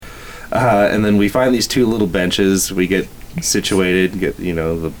And then we find these 2 little benches. We get situated, get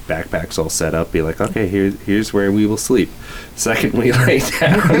the backpacks all set up, be like, okay, here's where we will sleep. Second we lay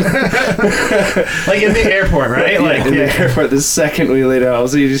down, like in the airport, right? Like in the airport. The second we lay down,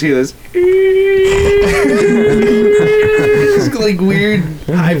 so you just hear this like weird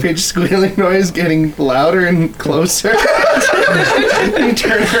high-pitched squealing noise getting louder and closer. You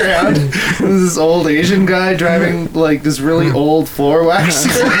turn around, there's this old Asian guy driving like this really old floor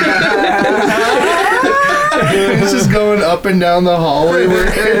waxer. He's just going up and down the hallway.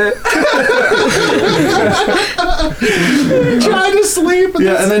 Trying to sleep.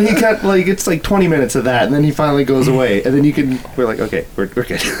 And then he got it's like 20 minutes of that, and then he finally goes away, and then we're like, okay, we're good.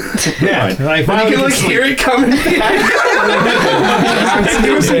 Yeah, like, but you can hear it coming behind.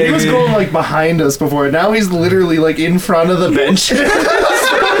 he was going like behind us before. Now he's literally like in front of the bench.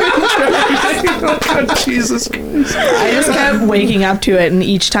 Oh, Jesus Christ. I just kept waking up to it, and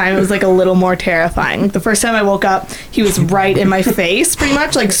each time it was like a little more terrifying. The first time I woke up, he was right in my face, pretty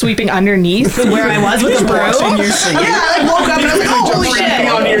much like sweeping underneath where I was with the broom. Yeah, I woke up and I was like, oh, holy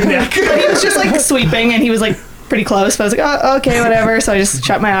shit. On your neck. But he was just like sweeping, and he was like pretty close, but I was like, oh, okay, whatever. So I just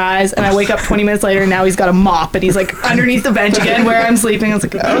shut my eyes, and I wake up 20 minutes later, and now he's got a mop, and he's like underneath the bench again where I'm sleeping. I was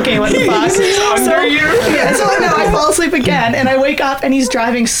like, okay, what the fuck? So I fall asleep again, and I wake up, and he's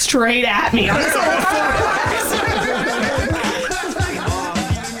driving straight at me. I'm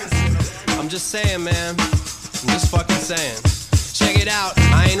just saying, man. I'm just fucking saying. Check it out.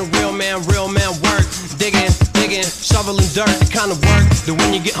 I ain't a real man work. Digging, shoveling dirt, the kind of work that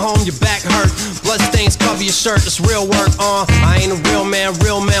when you get home your back hurt. Blood stains cover your shirt, that's real work. I ain't a real man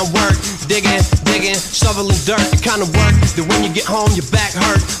work. Digging, shoveling dirt, the kind of work that when you get home your back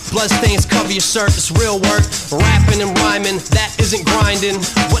hurt. Blood stains cover your shirt, that's real work. Rapping and rhyming, that isn't grinding.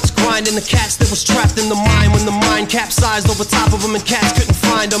 What's grinding? The cats that was trapped in the mine when the mine capsized over top of them and cats couldn't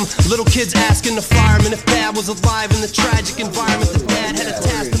find them. Little kids asking the fireman if dad was alive in the tragic environment that dad had a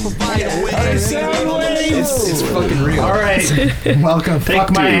task to provide him with. It's fucking real. All right, welcome.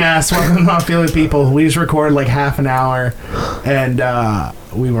 Fuck my ass. Welcome to Not Feeling People. We just recorded like half an hour, and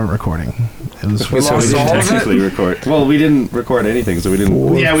we weren't recording. It was so we didn't technically record. Well, we didn't record anything, so we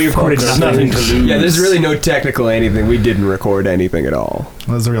didn't. Yeah, we recorded nothing to lose. Yeah, there's really no technical anything. We didn't record anything at all.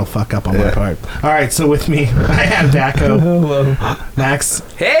 That was a real fuck up on my part. All right, so with me, I have Daco. Hello. Max.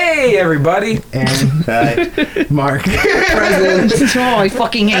 Hey, everybody. And Mark. Present. Oh, I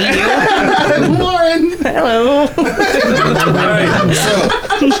fucking hate you. Lauren. Hello.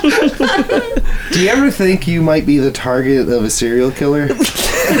 Do you ever think you might be the target of a serial killer?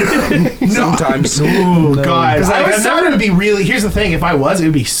 Sometimes. Oh, God. I thought it would be really... Here's the thing. If I was, it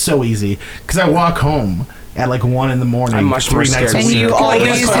would be so easy. Because I walk home at like 1 in the morning. I'm much more scared. And you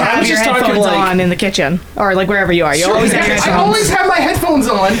always have your headphones on in the kitchen. Or like wherever you are. You always have your headphones. I always have my headphones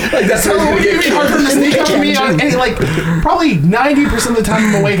on. Like that's so it would be hard for them to sneak up on me. And like probably 90% of the time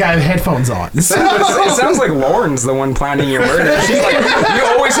I'm awake, I have headphones on. It sounds like Lauren's the one planning your murder. She's like, you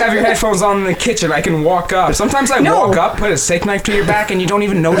always have your headphones on in the kitchen. I can walk up. Sometimes I walk up, put a steak knife to your back, and you don't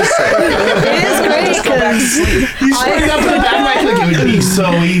even notice it. It is great because you swing up to the back of my like it would be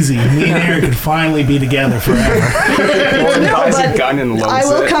so easy. Me and Eric could finally be together forever. Lauren buys a gun and loads I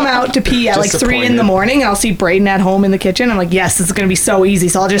will come out to pee at like 3 in the morning. I'll see Braden at home in the kitchen. I'm like, yes, this is going to be so easy.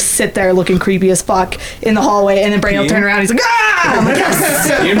 So I'll just sit there looking creepy as fuck in the hallway, and then Braden will turn around. He's like, ah! I'm like,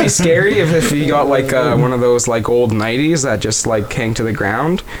 yes. It'd be scary if you got like one of those like old nighties that just like hang to the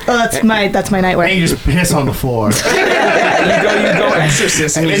ground. Oh, that's my nightwear. And you just piss on the floor. You go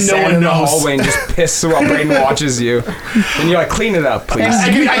exorcist and you stand in the hallway and just piss while Braden watches you. And you're like, clean it up, please. I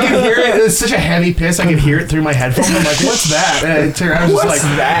can hear it. It's such a heavy piss. I can hear it through my headphones. I'm like, what's that? And I turn around and what's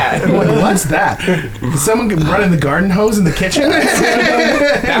that? What's that? Is someone running the garden hose in the kitchen?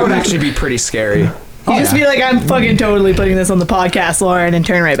 That would actually be pretty scary. You just be like, I'm fucking totally putting this on the podcast, Lauren, and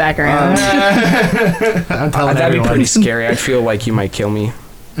turn right back around. That'd be pretty scary. I'd feel like you might kill me.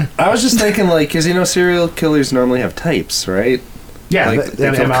 I was just thinking, like, because serial killers normally have types, right? Yeah, like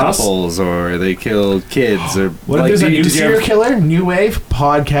they kill couples or they kill kids or. What if there's a new serial killer? New wave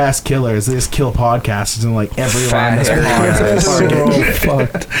podcast killers. They just kill podcasters and like every line that's podcast.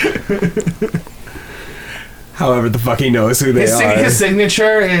 Fucked. However, the fuck he knows who they are. His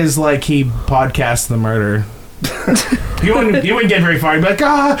signature is like he podcasts the murder. You wouldn't get very far. You'd be like,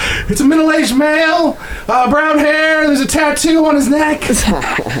 it's a middle-aged male, brown hair, there's a tattoo on his neck.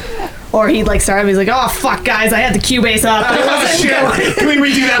 Or he'd like start. He's like, "Oh fuck, guys, I had the Cubase up. Can we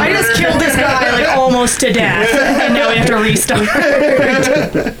redo that? I just killed this guy like almost to death, and now we have to restart."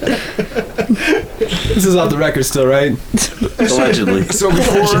 This is off the record still, right? Allegedly. So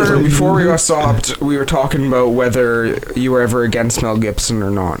before we got stopped, we were talking about whether you were ever against Mel Gibson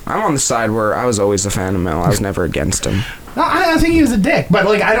or not. I'm on the side where I was always a fan of Mel. I was never against him. No, I think he was a dick, but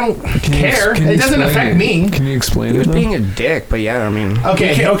like I don't care. It doesn't affect me. Can you explain He it? was being a dick, but yeah, I mean...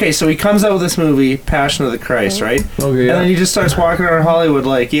 Okay, so he comes out with this movie, Passion of the Christ, right? Okay, yeah. And then he just starts walking around Hollywood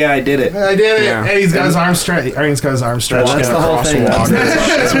like, yeah, I did it. I did it, Yeah. and he's got his arms stretched. He's got his arms stretched. That's the out. whole thing.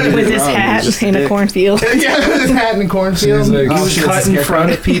 With his hat in a cornfield. Yeah, with his hat in a cornfield. He's like, He oh, would shit, cut it's in a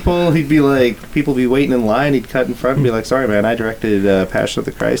front of people. He'd be like, people be waiting in line. He'd cut in front and be like, sorry, man, I directed Passion of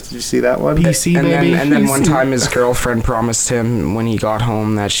the Christ. Did you see that one? PC, baby. And then one time his girlfriend promised him when he got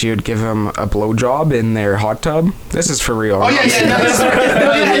home that she would give him a blowjob in their hot tub. This is for real. Oh yeah, no, that's right.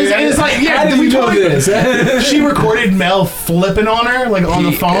 No, it's like, yeah, How did we you know told- this? She recorded Mel flipping on her, like on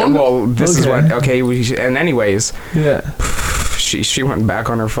the phone. Well, this is what... Okay, and anyways... Yeah. She went back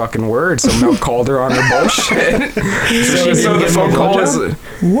on her fucking word, so Mel called her on her bullshit. so the phone call was...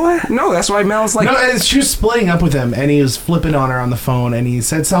 What? No, that's why Mel's like... No, she was splitting up with him, and he was flipping on her on the phone, and he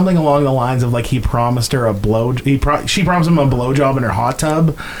said something along the lines of like he promised her a blow. She promised him a blowjob in her hot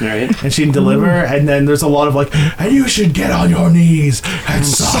tub, Right. and she'd deliver. And then there's a lot of like, and you should get on your knees and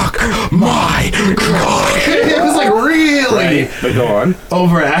suck my cock. It was like really But go on.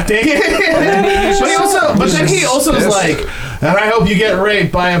 overacting. But then he also was like, and I hope you get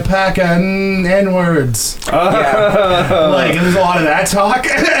raped by a pack of N-words. Yeah, Like, there's a lot of that talk.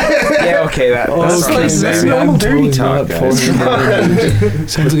 yeah, okay, that's like- what he's that's saying. normal dirty totally talk, not guys. for him.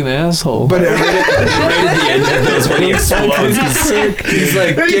 Sounds like an asshole. But right at the end of those when he explodes, he's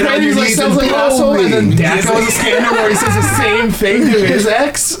like, get on your He's like, knees sounds and like an blow asshole, me. and then Daco has a scandal where he says the same thing to his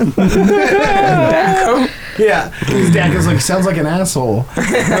ex. Daco? Yeah, because Daco's like, sounds like an asshole.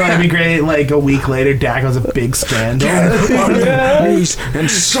 That'd be great. Like a week later, Daco's a big scandal. Please, and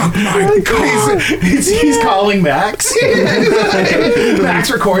suck my cock. He's calling Max. Max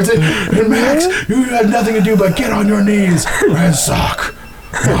records it. And Max, you had nothing to do but get on your knees and suck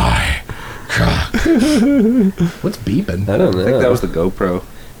my cock. What's beeping? I don't know. I think that was the GoPro.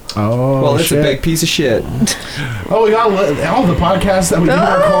 Oh, well, it's shit. a big piece of shit. Oh, we got all the podcasts that we didn't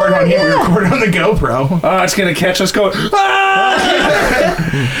record on here. We recorded on the GoPro. Oh, it's going to catch us going, Yeah,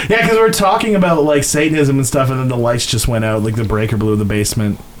 because we're talking about like Satanism and stuff, and then the lights just went out, like the breaker blew in the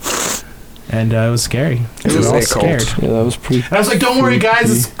basement, and it was scary. We were all a cult. scared. Yeah, that was pretty. And I was like, "Don't worry,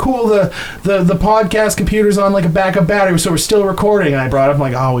 guys, it's cool. The podcast computer's on like a backup battery, so we're still recording." And I brought up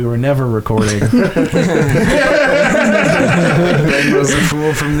like, "Oh, we were never recording." Ben was a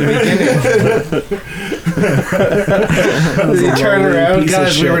fool from the beginning. You turn around, piece of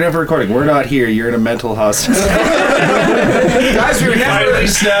guys, we shit. were never recording. We're not here. You're in a mental hospital. Guys, we were never... Finally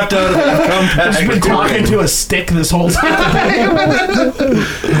snapped out of it. Come I've been back. talking to a stick this whole time.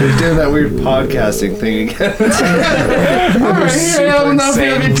 We're doing that weird podcasting thing again. All right, here, I don't know if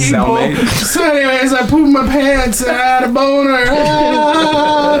insane people. cellmate. So, anyways, I pooped my pants and I had a boner.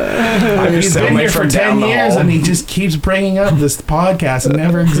 I'm your He's been cellmate here for from 10 down the years, hall. and he just keeps bringing up this podcast. It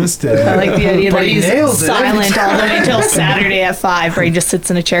never existed. I like the idea that But he he's nails it every silent all the way until Saturday at 5, where he just sits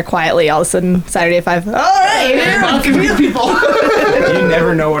in a chair quietly. All of a sudden, Saturday at 5. All right, Not confuse people. You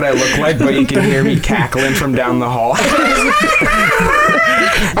never know what I look like, but you can hear me cackling from down the hall.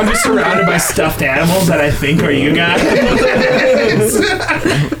 I'm just surrounded by stuffed animals that I think are you guys.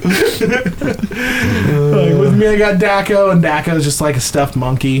 Like, with me, I got Daco, and Daco's just like a stuffed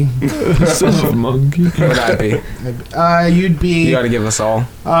monkey. Son monkey. What would I be? You'd be You gotta give us all.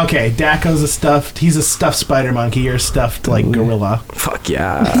 okay. Daco's he's a stuffed spider monkey. You're a stuffed like gorilla. Fuck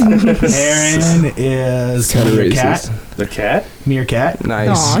yeah. Aaron is Kinda meerkat. racist. The cat? Meerkat.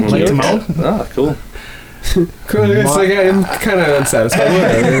 Nice. Aw, Like cute. Timon. Oh, cool. Cool. It's like I'm kind of unsatisfied.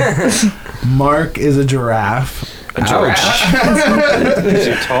 Whatever. Mark is a giraffe. A giraffe. Is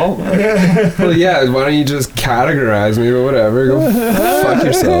he tall? Well, yeah. Why don't you just categorize me or whatever? Go fuck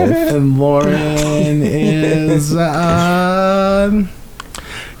yourself. And Lauren is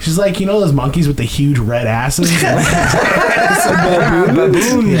she's like, you know those monkeys with the huge red asses?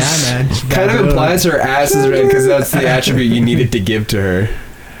 Baboon. Yeah, man. Kind of implies her ass is red because that's the attribute you needed to give to her.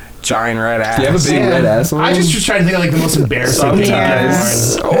 Giant red ass. Do you have a big red ass? I just was trying to think of like the most embarrassing thing.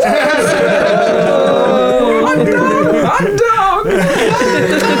 Sometimes. Hot dog.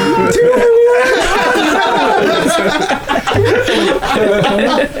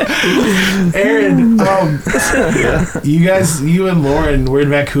 Aaron, you and Lauren were in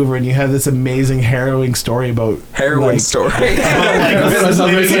Vancouver, and you had this amazing harrowing story about Heroin like, story.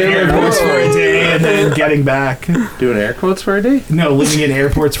 living in airports for a day and then getting back. Doing air quotes for a day? No, living in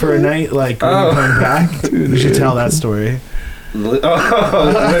airports for a night, like when you're coming back. You should tell that story. when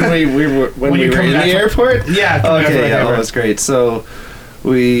we were in the airport? Yeah. Okay, yeah, that was great. So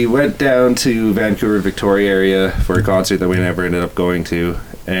we went down to Vancouver, Victoria area for a concert that we never ended up going to.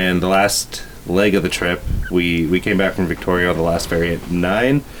 And the last leg of the trip, we came back from Victoria on the last ferry at 9.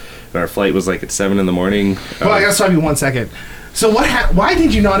 And our flight was like at 7 in the morning. Well, I gotta stop you 1 second. So why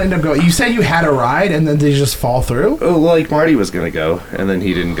did you not end up going? You said you had a ride and then did you just fall through? Oh, well, like Marty was going to go, and then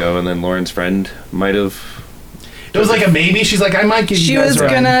he didn't go, and then Lauren's friend might have... It was like a maybe. She's like, I might give She you guys was a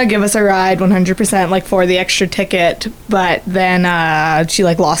ride. gonna give us a ride 100%, like for the extra ticket, but then she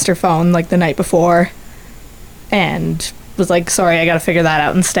like lost her phone like the night before, and was like, sorry, I gotta figure that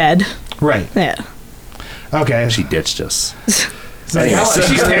out instead. Right. Yeah. Okay. She ditched us. Like,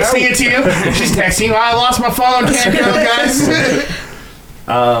 she's texting it to you. She's texting you. I lost my phone. Can't go, guys.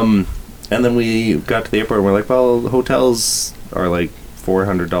 And then we got to the airport and we're like, well, hotels are like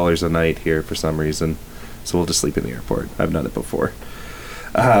 $400 a night here for some reason, so we'll just sleep in the airport. I've done it before.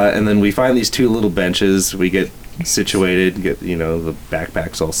 And then we find these 2 little benches. We get situated, get the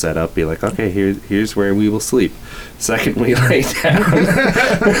backpacks all set up. Be like, okay, here's where we will sleep. Second we lay down,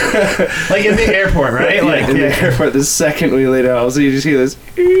 like in the airport, right? Yeah, like in the airport. The second we lay down, so you just hear this.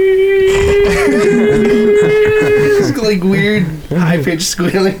 This like weird high-pitched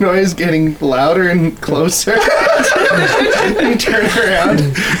squealing noise getting louder and closer. And you turn around,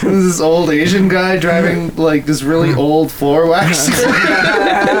 and there's this old Asian guy driving like this really old floor wax.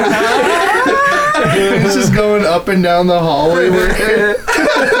 He's just going up and down the hallway.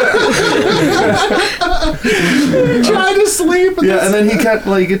 trying to sleep. Yeah, and then he got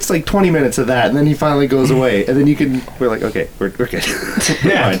like it's like 20 minutes of that, and then he finally goes away, and then we're like, okay, we're good.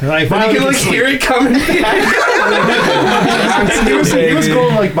 Yeah, like, but you can like hear it coming back. he was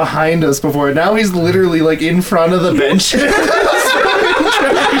going like behind us before. Now he's literally like in front of the bench.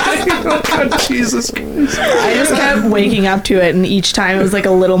 Oh, Jesus Christ. I just kept waking up to it, and each time it was like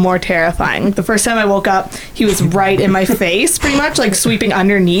a little more terrifying. Like, the first time I woke up, he was right in my face, pretty much, like sweeping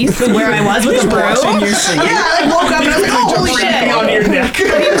underneath where I was with the broom. Yeah, I woke up and I was like, oh, holy shit. On your neck.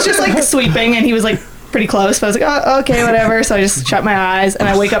 But he was just like sweeping, and he was like pretty close, but I was like, oh, okay, whatever. So I just shut my eyes, and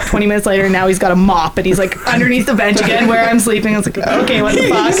I wake up 20 minutes later, and now he's got a mop, and he's like underneath the bench again where I'm sleeping. I was like, okay, what the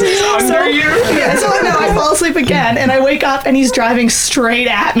fuck? So now I fall asleep again, and I wake up, and he's driving straight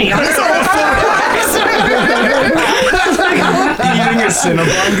at me on his old Eating a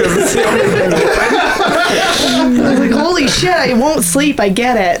Cinnabon because it's the only thing open. I was like, holy shit, I won't sleep, I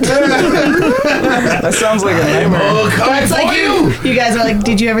get it. That sounds like a nightmare. Oh, God, It's like you guys are like,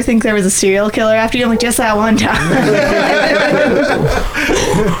 did you ever think there was a serial killer after you? I'm like, just that one time.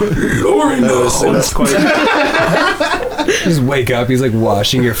 That's quite. Just wake up, he's like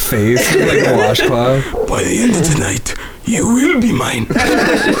washing your face with like a washcloth. By the end of tonight, you will be mine.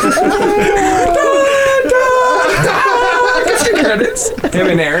 Credits. Him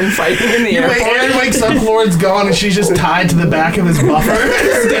and Aaron fighting in the airport. Aaron wakes up, Lauren's gone, and she's just tied to the back of his buffer,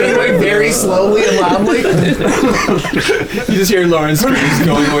 standing away very slowly and loudly. You just hear Lauren screams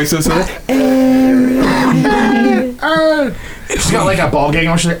going away so slow. She's got like a ball gang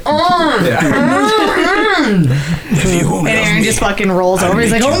on. She's like, And Aaron just fucking rolls over.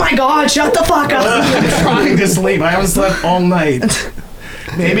 He's like, oh my god, shut the fuck up. I'm trying to sleep. I haven't slept all night.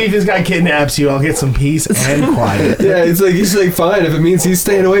 Maybe if this guy kidnaps you, I'll get some peace and quiet. Yeah, he's like, fine. If it means he's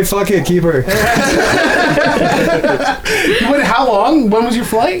staying away, fuck it, keep her. How long? When was your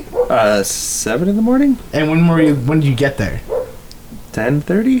flight? 7 in the morning. And when did you get there?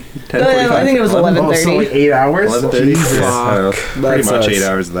 10:30. 10:45. I think it was 11:30. Oh, so like 8 hours. 11:30. Jesus. Yeah, pretty much sucks. 8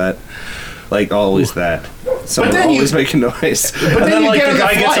 hours of that. Like always that. Someone then always making noise. But and then you like get on the the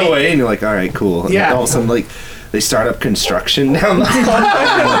guy gets flight. away, and you're like, all right, cool. And Yeah. then all of a sudden, like, they start up construction down the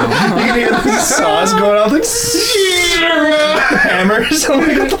hall. You can hear the saws going off, like hammers. I'm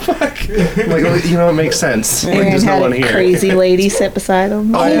like, what the fuck? I'm like, well, it makes sense. Like, Aaron there's no had one a here. crazy lady sit beside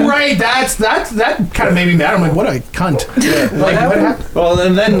him. Oh right, that kind of made me mad. I'm like, what a cunt. Like, what happened? Well,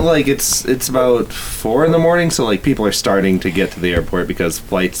 and then like it's about 4 in the morning, so like people are starting to get to the airport because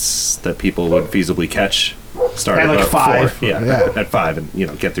flights that people would feasibly catch start At, like, about 5. 4. Yeah, Yeah. at 5,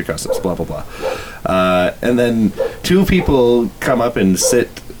 and get through customs, blah blah blah. And then 2 people come up and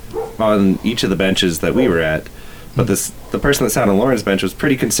sit on each of the benches that we were at. But the person that sat on Lauren's bench was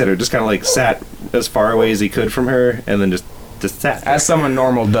pretty considerate, just kind of like sat as far away as he could from her, and then just sat. As someone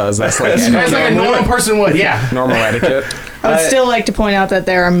normal does, that's like As like a normal person would, yeah. normal etiquette. I would still like to point out that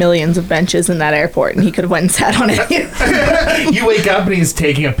there are millions of benches in that airport, and he could have went and sat on it. You wake up and he's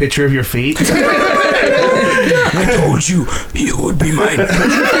taking a picture of your feet. I told you, you would be mine.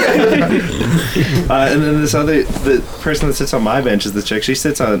 And then the person that sits on my bench is the chick. She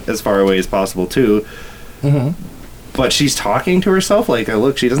sits on as far away as possible too. Mm-hmm. but she's talking to herself. Like, I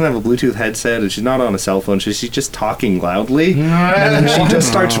look, she doesn't have a Bluetooth headset, and she's not on a cell phone. She's just talking loudly, and then she just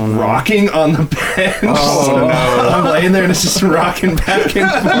starts rocking on the bench. Oh, no. I'm laying there, and it's just rocking back and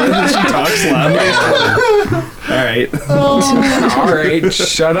forth, and she talks loudly. All right. All right,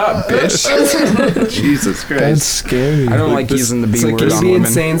 shut up, bitch. Jesus Christ. That's scary. I don't like using the B word Can you on be women.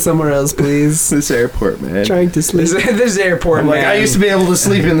 insane somewhere else, please? This airport, man. Trying to sleep. This airport, I'm like, man. I used to be able to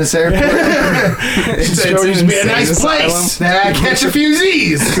sleep in this airport. It used to be a nice place. Catch a few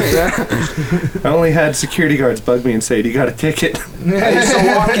Z's. I only had security guards bug me and say, "Do you got a ticket?" I used to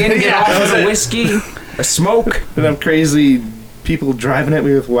walk in, get off with a whiskey, a smoke. And I'm crazy. People driving at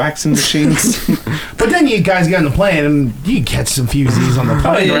me with waxing machines. But then you guys get on the plane and you catch some few Z's on the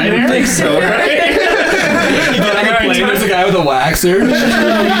plane, right? I Aaron? think so, right? You get on the plane, there's a guy with a waxer.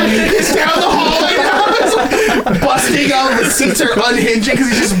 He's down the hallway now. It's like busting out. The seats are unhinging because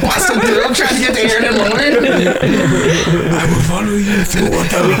he's just busting through, trying to get to Aaron and Lauren. I will follow you through what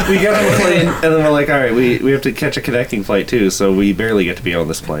We get on the plane, and then we're like, all right, we have to catch a connecting flight, too, so we barely get to be on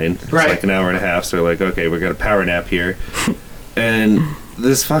this plane. It's Right. like an hour and a half, so we're like, okay, we're going to power nap here. And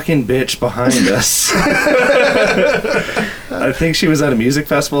this fucking bitch behind us, I think she was at a music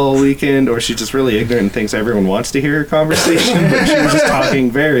festival all weekend, or she's just really ignorant and thinks everyone wants to hear her conversation, but she was just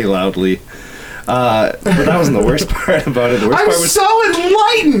talking very loudly. But that wasn't the worst part about it. The worst I'm part was... so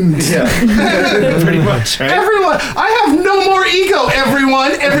enlightened. Yeah, pretty much, right? Everyone, I have no more ego.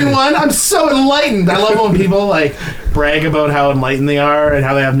 Everyone, I'm so enlightened. I love when people like brag about how enlightened they are and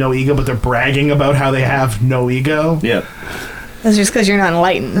how they have no ego, but they're bragging about how they have no ego. Yeah. That's just because you're not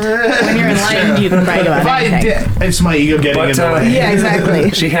enlightened. When you're enlightened, you can brag about If I anything. did, it's my ego getting in the way. Yeah,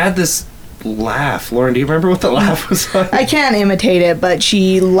 exactly. She had this laugh. Lauren, do you remember what the laugh was like? I can't imitate it, but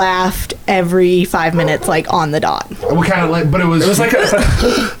she laughed every 5 minutes, like on the dot. What kind of like? But it was like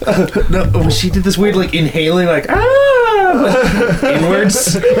a... no, she did this weird, like, inhaling, like,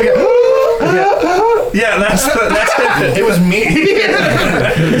 inwards. Yeah, that's it. It was me.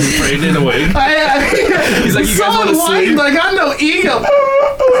 Framed in a wig. He's like, you guys want to sleep? Like, I no ego.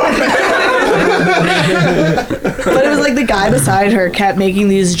 But it was like the guy beside her kept making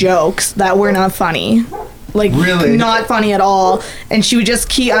these jokes that were not funny. Like, Really? not funny at all. And she would just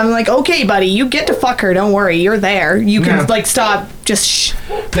keep, I'm like, okay, buddy, you get to fuck her. Don't worry. You're there. You can, Yeah. like, stop. Just shh.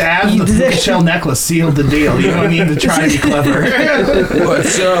 The abs of the shell necklace sealed the deal. You don't need to try to be clever.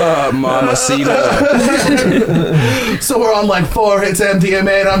 What's up, Mamacita? So we're on like 4 hits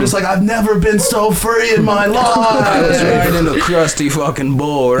MDMA, and I'm just like, I've never been so free in my I was life. riding a crusty fucking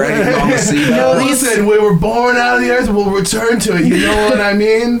bull, right, Mamacita? No, Listen, we were born out of the earth, we'll return to it. You know what I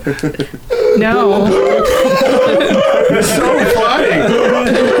mean? No. It's so funny.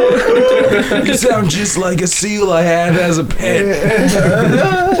 You sound just like a seal I had as a pet.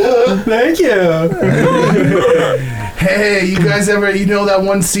 Thank you. Hey, you guys ever, you know that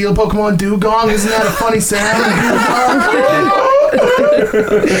one seal Pokemon, Dugong? Isn't that a funny sound?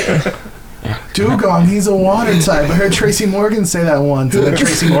 Dugong, he's a water type. I heard Tracy Morgan say that once. And then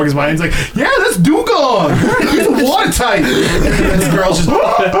Tracy Morgan's mind's like, yeah, that's Dugong. He's a water type. And then this girl's just,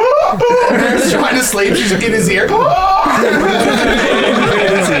 she's trying to sleep. She's in his ear.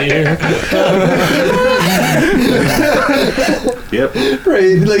 Yep.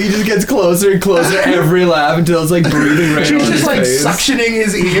 Right, like he just gets closer and closer every laugh until it's like breathing right She's on just his like face. suctioning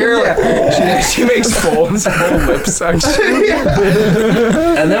his ear. She makes full lip suction.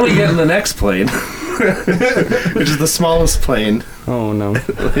 And then we get in the next plane, which is the smallest plane. Oh no.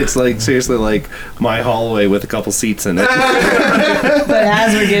 It's like, seriously, like my hallway with a couple seats in it. But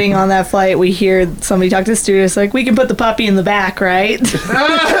as we're getting on that flight, we hear somebody talk to the stewardess, like, we can put the puppy in the back, right?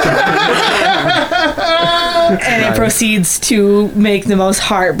 And it proceeds to make the most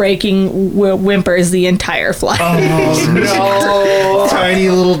heartbreaking whimpers the entire flight. Oh no! Tiny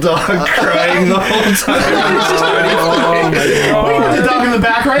little dog crying the whole time. We can put the dog in the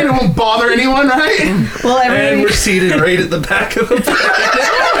back, right? It won't bother anyone, right? Well, And we're seated right at the back of the plane.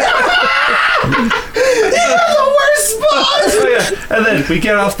 The worst spot! Oh, yeah. And then we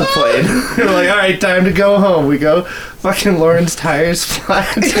get off the plane. We're like, all right, time to go home. We go. Fucking Lauren's tires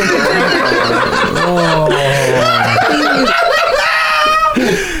flat.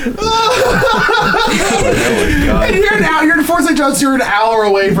 And you're unfortunately just you're an hour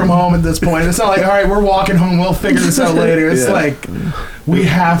away from home at this point. It's not like, all right, we're walking home, we'll figure this out later. It's like we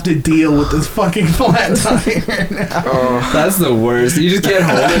have to deal with this fucking flat tire now. That's the worst. You just get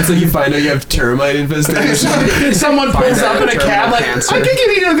home until you find out you have termite infestation. Someone pulls up in a cab like, cancer. I can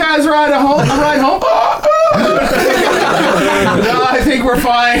give you guys a ride home. No, I think we're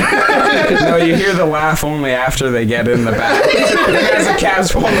fine. No, you hear the laugh only after they get in the back. As the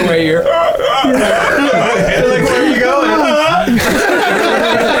cab's pulling away, you're Like, where are you going?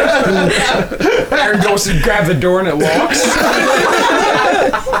 Aaron goes to grab the door and it locks.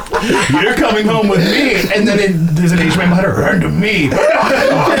 You're coming home with me, and then there's an Asian man behind her. Run to me.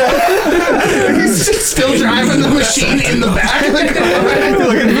 He's still driving the machine in the back. You're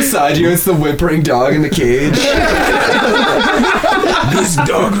looking beside you. It's the whimpering dog in the cage. This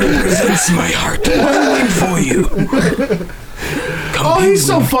dog represents my heart. I'm waiting for you. Oh, he's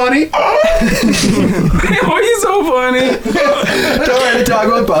so funny. Oh, he's so funny. Don't let the dog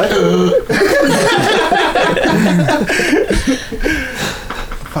walk by.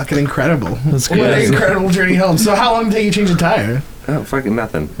 Fucking incredible. That's What good. an incredible journey home. So how long did it take you to change a tire? Oh, fucking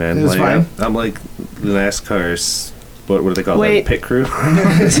nothing, man. It was like, fine? I'm like the NASCAR's. What do they call Wait. that? Pit crew?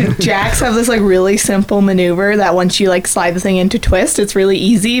 Jacks have this like really simple maneuver that once you like slide the thing into twist, it's really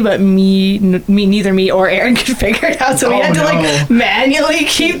easy. But neither me or Aaron could figure it out, so we had to like manually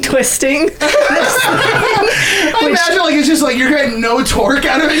keep twisting. I imagine like it's just like you're getting no torque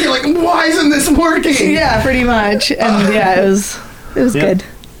out of it. You're like, why isn't this working? Yeah, pretty much. And yeah, it was good.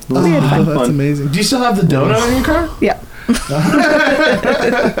 We had fun. That's amazing. Do you still have the donut in your car? Yeah.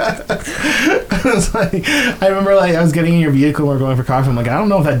 I remember like I was getting in your vehicle and we were going for coffee. I'm like, I don't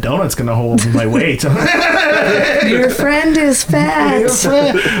know if that donut's gonna hold my weight. Your friend is fat.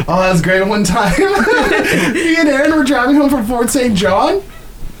 Oh, that was great. One time, me and Aaron were driving home from Fort St. John.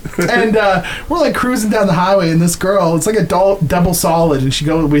 And we're like cruising down the highway, and this girl, it's like a double solid, and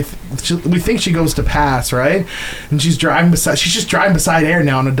we think she goes to pass, right? And she's just driving beside Aaron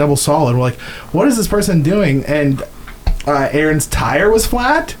now on a double solid. We're like, what is this person doing? And Aaron's tire was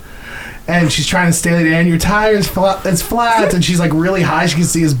flat. And she's trying to stay like, Aaron, your tire is flat. It's flat. And she's like really high. She can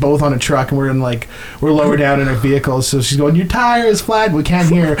see us both on a truck, and we're lower down in our vehicle. So she's going, your tire is flat. We can't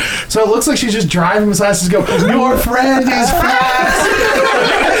hear her. So it looks like she's just driving beside us. She's going, your friend is fat.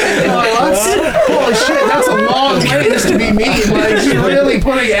 Holy shit, that's a long way just to be mean. Like, she's really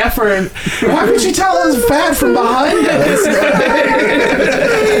putting effort. How could she tell us fat from behind us?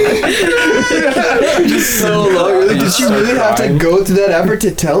 Just so long. Did she really have to go through that effort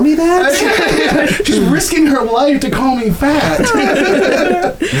to tell me that? She's risking her life to call me fat.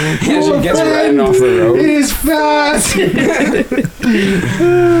 Yeah, she gets riding off the road. It is fat.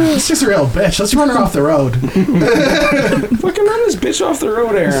 It's just a real bitch. Let's run her off the road. Fucking run this bitch off the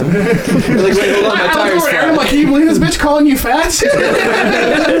road, Aaron. You're like, wait, hold on, my tire's Aaron, flat. like, can you believe this bitch calling you fat?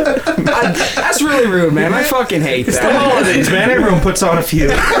 That's really rude, man. I fucking hate It's the that. holidays, man. Everyone puts on a few.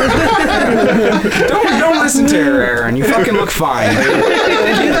 Don't listen to her, Aaron. You fucking look fine.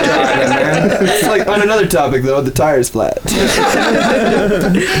 Keep driving, man. It's like on another topic though, the tire's flat.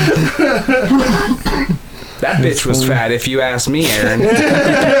 That bitch was fat, if you ask me, Aaron.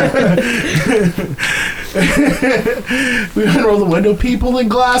 We unroll the window. People in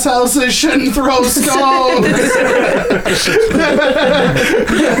glass houses shouldn't throw stones.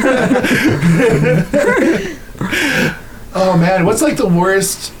 Oh man, what's like the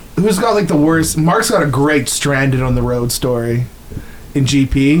worst? Who's got like the worst? Mark's got a great stranded on the road story in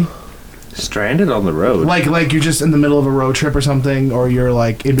GP. Stranded on the road. Like you're just in the middle of a road trip or something, or you're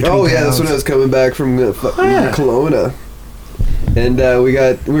like in between. Oh yeah, that's towns. when I was coming back from yeah. Kelowna, and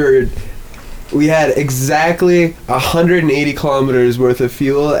we had exactly 180 kilometers worth of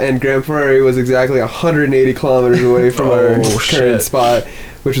fuel, and Grand Prairie was exactly 180 kilometers away from our current spot,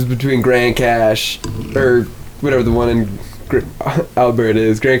 which was between Grand Cache or whatever the one in Alberta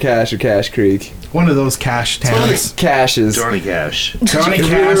is, Grand Cache or Cache Creek. One of those cache towns. Caches. Johnny Cash. Johnny We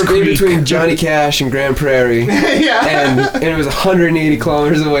Cache were in Creek. between Johnny Cash and Grand Prairie, Yeah. and it was 180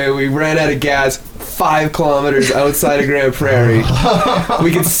 kilometers away. We ran out of gas 5 kilometers outside of Grand Prairie.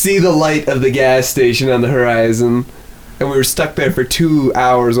 We could see the light of the gas station on the horizon, and we were stuck there for 2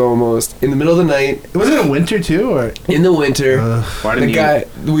 hours almost in the middle of the night. Was it in winter too, or In the winter. Why The didn't guy,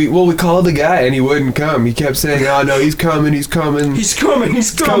 we called the guy and he wouldn't come. He kept saying, "Oh no, he's coming, he's coming, He's coming.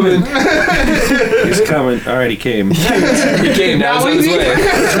 he's coming." He's coming. Alright, he came. He came. Now he's on his way.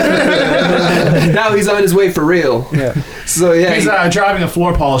 Now he's on his way for real. Yeah. So yeah, he's driving a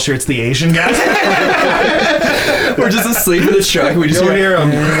floor polisher. It's the Asian guy. we're just asleep in the truck. We just Don't hear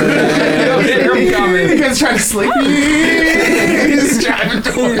him. hear him coming. You guys trying to sleep? He's driving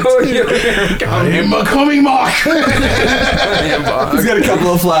towards. I am a coming Mark. He's got a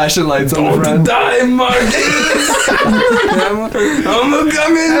couple of flashing lights on the front. Die, Marcus. I'm a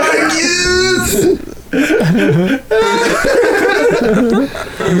coming, Marcus.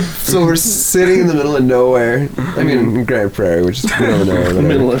 So we're sitting in the middle of nowhere. I mean, in Grand Prairie, which is middle of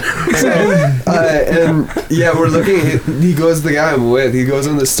nowhere. whatever. And yeah, we're looking. He goes, the guy I'm with, he goes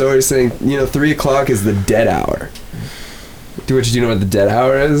on the story saying, 3 o'clock is the dead hour. Which, do you know what the dead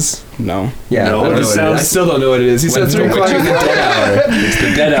hour is? No. Yeah, No, I don't know it what it is. sounds- I still don't know what it is. He said When's 3 the o'clock is the witching dead hour. It's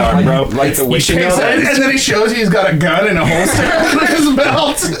the dead hour, bro. Like the wishing And hour? then he shows you he's got a gun and a holster on his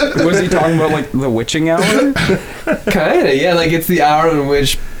belt. Was he talking about like the witching hour? Kinda, yeah. Like it's the hour in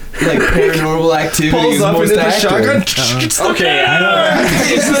which like paranormal activity Pulls is up most into the active. shotgun. Okay, I know.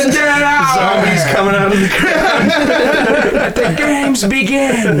 It's the dead hour. Zombies coming out of the ground. Let the games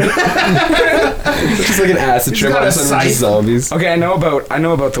begin. It's just like an acid trip. got All a of a sudden, sight. just zombies. Okay, I know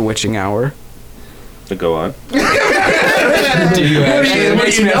about the witching hour. To go on. Do you And it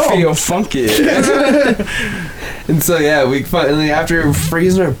makes me feel funky. And so yeah, we finally, after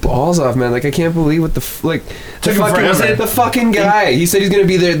freezing our balls off, man, like I can't believe what the Took him forever. the fucking guy. He said he's gonna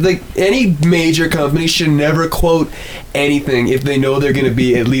be there. Like any major company should never quote anything if they know they're gonna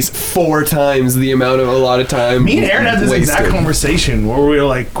be at least 4 times the amount of a lot of time. Me and Aaron had this exact wasted. conversation where we were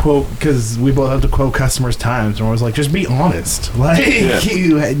like, quote, because we both have to quote customers' times, and I was like, just be honest. Like,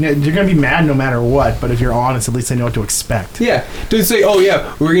 you're gonna be mad no matter what, but if you're honest, at least they know what to expect. Yeah, dude, say, oh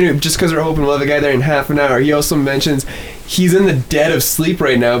yeah, we're gonna, just because we're hoping we'll have a guy there in half an hour. He also mentions he's in the dead of sleep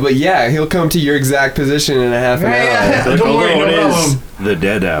right now, but yeah, he'll come to your exact position in a half an Yeah, hour. don't worry, no it problem. is the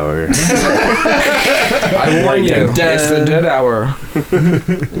dead hour. I warn you, it's the dead hour.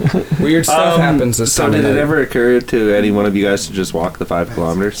 Weird stuff happens this So time did of it night. ever occur to any one of you guys to just walk the 5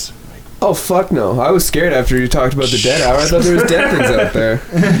 kilometers? Oh fuck no! I was scared after you talked about the dead hour. I thought there was dead things out there.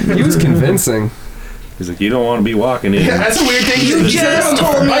 He was convincing. He's like, you don't want to be walking in. Yeah, that's a weird thing. You just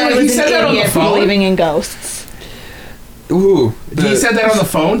told me I He was said that an on the idiot for phone. believing in ghosts. Ooh. He said that on the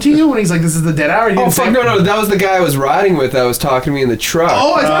phone to you when he's like, "This is the dead hour." You Oh didn't fuck say- no! That was the guy I was riding with. That was talking to me in the truck.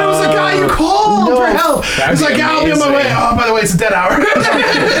 Oh, I thought it was the guy you called. no. For hell, That'd he's be like, "Yeah, I'll be on my way." amazing. Oh, by the way, it's a dead hour.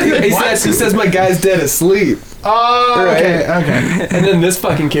 he says my guy's dead asleep. Oh, okay, Right. okay. And then this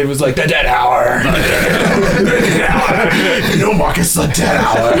fucking kid was like, the dead hour. No, Marcus, the dead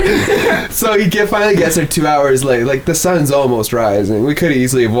hour. So he finally gets there 2 hours late. Like the sun's almost rising. We could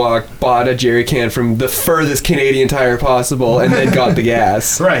easily have bought a jerry can from the furthest Canadian Tire possible, and then got the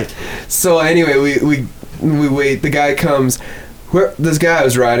gas. Right. So anyway, we wait. The guy comes. This guy I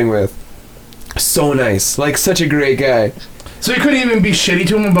was riding with, so nice, like such a great guy. So you couldn't even be shitty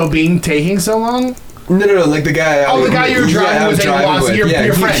to him about taking so long? No, like the guy. Oh, the guy you were driving I was with that you driving lost, with. your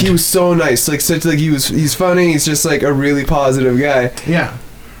Yeah, friend. he was so nice. Like such, like he's funny. He's just like a really positive guy. Yeah.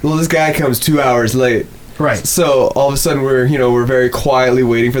 Well, this guy comes 2 hours late. Right. So all of a sudden we're very quietly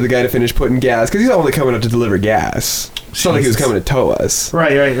waiting for the guy to finish putting gas because he's only coming up to deliver gas. It's not like he was coming to tow us.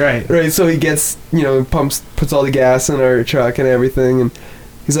 Right. Right. So he gets puts all the gas in our truck and everything, and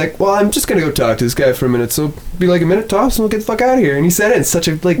he's like, "Well, I'm just gonna go talk to this guy for a minute. So be like a minute tops, and we'll get the fuck out of here." And he said it in such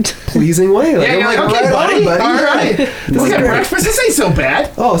a pleasing way. Like, Yeah, you're I'm like, okay, "Right on, buddy. All right. This Let's is get great." breakfast. This ain't so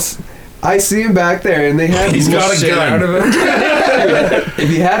bad. Oh, I see him back there, and they have. He's got a shit gun. out of him. If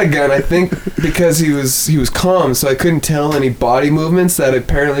he had a gun, I think because he was calm, so I couldn't tell any body movements. That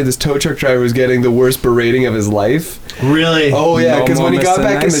apparently this tow truck driver was getting the worst berating of his life. Really? Oh yeah, No because more when he got Mr.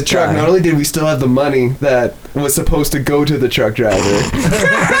 back in Nice the truck, Guy. not only did we still have the money that was supposed to go to the truck driver,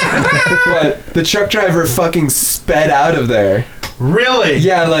 but the truck driver fucking sped out of there. Really?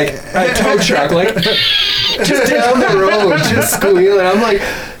 Yeah, like a tow truck, like just down the road, just squealing. I'm like,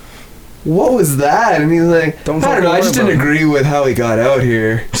 what was that? And he's like, Don't I don't know, I just fucking didn't worry agree with how he got out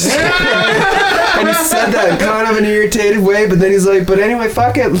here. And he said that in kind of an irritated way, but then he's like, but anyway,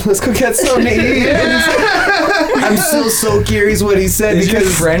 fuck it, let's go get something to eat. And he's like, I'm still so curious what he said Is your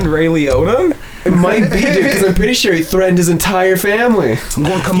because friend Ray Liotta? it might be, dude, because I'm pretty sure he threatened his entire family. I'm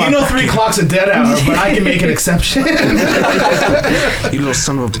going to come You know 3 o'clock's a dead hour, but I can make an exception. You little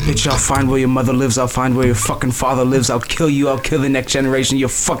son of a bitch, I'll find where your mother lives, I'll find where your fucking father lives, I'll kill you, I'll kill the next generation, your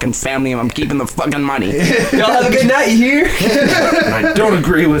fucking family, and I'm keeping the fucking money. Y'all have a good night, you hear? I don't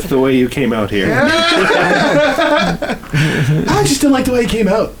agree with the way you came out here. I just didn't like the way he came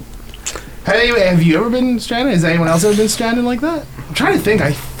out. Anyway, have you ever been stranded? Has anyone else ever been stranded like that? I'm trying to think.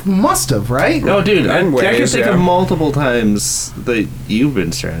 I must have, right? No, dude, I can Ways, think yeah. of multiple times that you've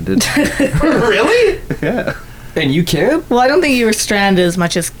been stranded. Really? Yeah. And you can? Well, I don't think you were stranded as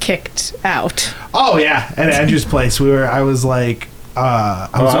much as kicked out. Oh yeah, at Andrew's place. I was like, I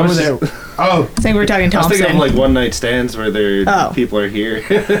was I over was there. just- Oh, I think we were talking I was Thompson. thinking of like one night stands where people are here.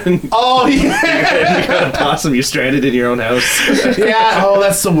 oh yeah, You gotta toss them. You're stranded in your own house. yeah. Oh,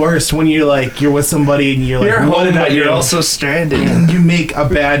 that's the worst when you're with somebody and you're like, You're what home, did I but you're do? also stranded. And you make a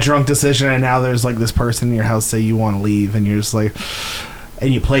bad drunk decision, and now there's like this person in your house say you want to leave, and you're just like,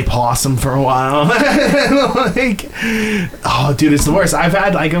 and you play possum for a while. Like, oh, dude, it's the worst. I've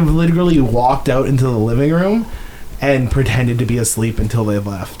literally walked out into the living room, and pretended to be asleep until they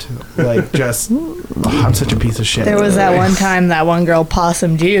left. Like, just, I'm such a piece of shit. There was that one time that one girl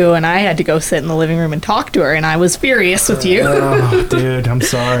possumed you, and I had to go sit in the living room and talk to her, and I was furious with you. Oh, dude, I'm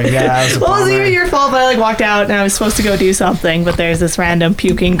sorry. Yeah, it was a Well, it wasn't bummer. even your fault, but I walked out and I was supposed to go do something, but there's this random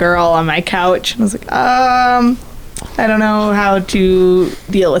puking girl on my couch, and I was like, I don't know how to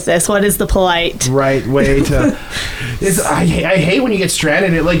deal with this. What is the polite right way to? I hate when you get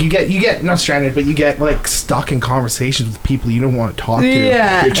stranded. You get not stranded, but you get like stuck in conversations with people you don't want to talk to.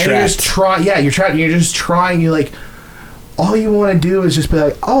 Yeah. You're just trying. Yeah, you're trying. You're just trying. You like, all you want to do is just be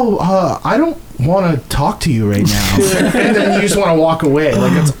like, I don't want to talk to you right now, and then you just want to walk away.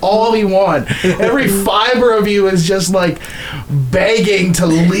 Like, that's all you want. Every fiber of you is just like begging to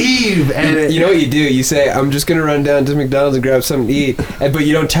leave. And You know what you do? You say, I'm just gonna run down to McDonald's and grab something to eat, but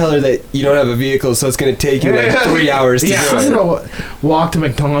you don't tell her that you don't have a vehicle, so it's gonna take you like 3 hours to do I'm it. gonna walk to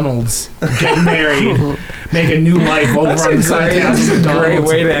McDonald's, get married, make a new life over on the side of That's a great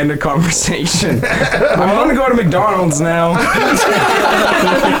McDonald's. way to end a conversation. I want to go to McDonald's now.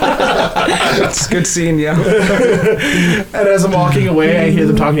 It's good seeing you. And as I'm walking away, I hear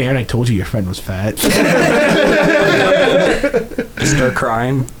them talking to Aaron. I told you your friend was fat. Start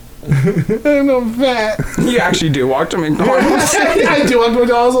crying. I'm fat. You actually do walk to McDonald's. I do walk to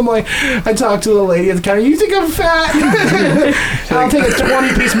McDonald's. I'm like, I talk to the lady at the counter. You think I'm fat? I'll take a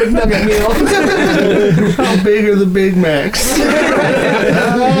 20-piece McNugget meal. How big are the Big Macs?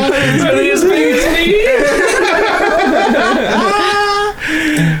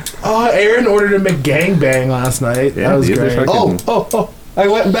 Aaron ordered a McGangbang last night. Yeah, that was these are great. fucking- I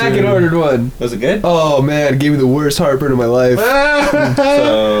went back and ordered one. Was it good? Oh man, it gave me the worst heartburn of my life.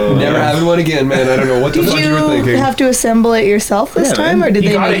 So, Never having one again, man. I don't know what the Did fuck you were you thinking. have to assemble it yourself this Yeah, time, man. or did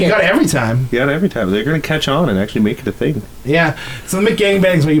You they got make it. You it? got it every time. Yeah, every time they're gonna catch on and actually make it a thing. Yeah. So the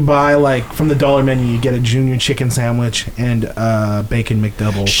McGangbangs, when you buy like from the dollar menu, you get a junior chicken sandwich and bacon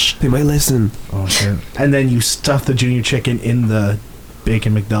McDouble. Shh, they might listen. Oh shit! And then you stuff the junior chicken in the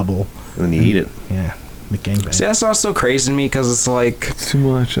bacon McDouble. And then you eat it. Yeah, McGangbang. See, that's also crazy to me because it's like, Too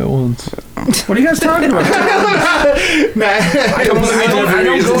much at once. What are you guys talking about? Matt, I don't go.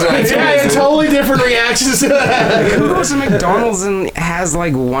 Yeah, totally different reactions. who goes to McDonald's and has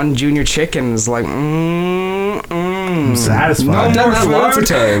like one junior chicken? Is like, I'm satisfied. No I've done more that lots of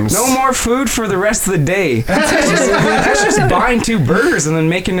food. times. No more food for the rest of the day. That's just buying 2 burgers and then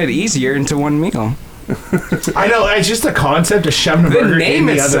making it easier into one meal. I know. It's just a concept of shoving a The burger in name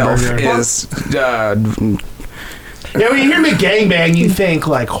the other itself burger. is. Yeah, when you hear McGangbang, you think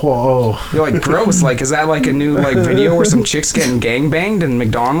like, whoa. You're like, gross. Like, is that like a new like video where some chicks getting gangbanged in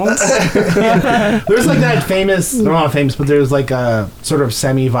McDonald's? There's like that famous, they're not famous, but there's like a sort of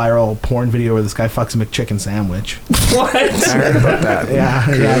semi-viral porn video where this guy fucks a McChicken sandwich. What? I heard about that.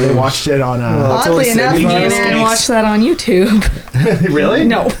 Yeah, they watched it on. Oddly enough, me and Aaron watched that on YouTube. Really?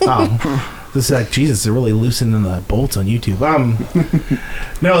 No. Oh. This is like, Jesus, they're really loosening the bolts on YouTube.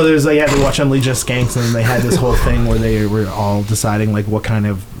 No, there's like, they watch Unleash Skanks, and they had this whole thing where they were all deciding like what kind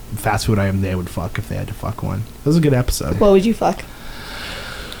of fast food item they would fuck if they had to fuck one. It was a good episode. What would you fuck?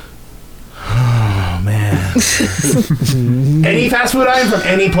 Oh man. Any fast food item from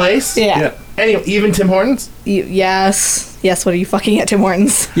any place? Yeah. Even Tim Hortons? Yes. Yes, what are you fucking at Tim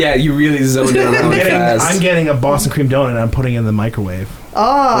Hortons? Yeah, you really zoned in really fast. I'm getting a Boston cream donut and I'm putting it in the microwave. Oh,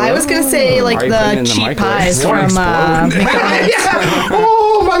 I was going to say like Why are you putting it the in the cheap microwave? pies It's gonna from explode. McDonald's. Yeah.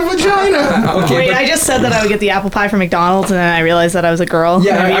 Oh, my vagina. Okay, Wait, but I just said that I would get the apple pie from McDonald's, and then I realized that I was a girl.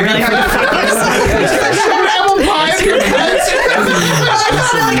 Yeah, And I I'd be really hard to fuck with. Apple pie.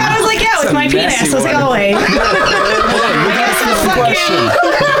 I was like, yeah, with my penis. I was like, oh wait.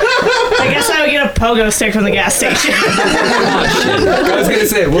 I guess I would get a pogo stick from the gas station. I was gonna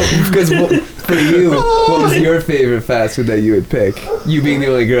say, for you, what was your favorite fast food that you would pick? You being the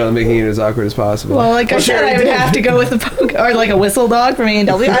only girl and making it as awkward as possible. Well, like I Well, she said, I already would did. have to go with a pogo or like a whistle dog from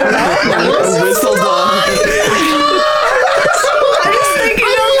A&W. I don't know. Whistle dog. I'm just thinking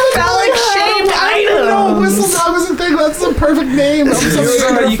of phallic shaped No, items. whistle dog was a thing. That's the perfect name. I'm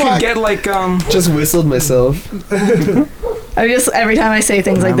so You could get like Just whistled myself. I just every time I say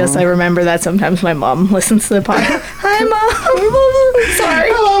things like this, I remember that sometimes my mom listens to the podcast. Hi, mom.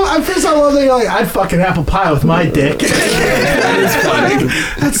 Sorry. First I love that you're like, I'd fuck an apple pie with my dick. That is funny.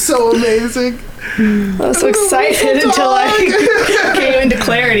 That's so amazing. I was so excited until I came into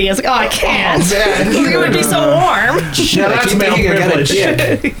clarity. I was like, oh, I can't. Man. It would be so warm. Yeah, that's keep male thinking I got a privilege.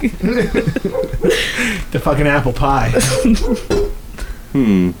 The fucking apple pie.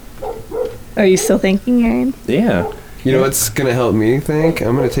 Are you still thinking, Aaron? Yeah. You know what's gonna help me think?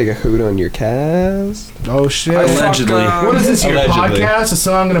 I'm gonna take a hoot on your cast. Oh shit. Allegedly. What is this, your Allegedly. podcast? A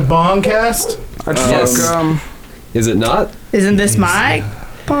song and a bong cast? I'd Yes. fuck Is it not? Isn't this my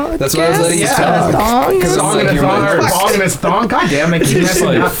podcast? That's what I was letting you talk. Because Song in a thong or Song in a thong. God damn, I keep Just messing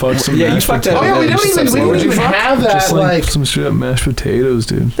like up. fuck some Yeah, you mashed fucked that. Oh yeah, we don't even have that. Just Like, some straight up mashed potatoes,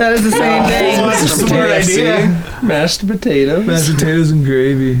 dude. That is the same thing. that's a smart idea. Mashed potatoes. Mashed potatoes and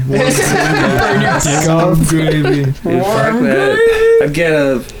gravy. Warm gravy. Dude, fuck that. I'd get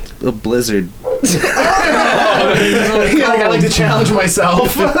a blizzard. I like to challenge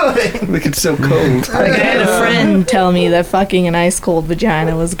myself. Look, it's so cold. Like, I had a friend tell me that fucking an ice cold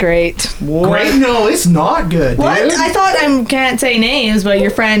vagina was great. Great, no, it's not good, What? dude. I thought I can't say names, but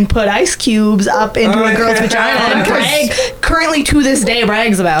your friend put ice cubes up into a girl's vagina and currently to this day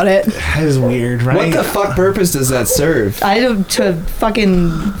brags about it. That is weird, right? What the fuck purpose does that serve? I don't to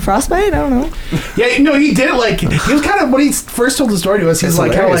fucking frostbite. I don't know. Yeah, no, he did it like he was kind of when he first told the story to us. He's That's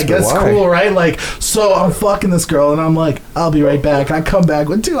like, "How hilarious, like but that's why? cool, right?" Like, so I'm fucking this girl, and I'm like, "I'll be right back." I come back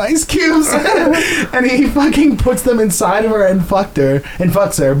with 2 ice cubes, and he fucking puts them inside of her and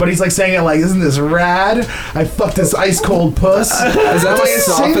fucks her. But he's like saying it like, "Isn't this rad? I fucked this ice cold puss." Is that like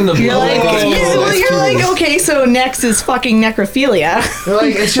soften the You're blow? like, you're like, okay, so next is fucking necrophilia.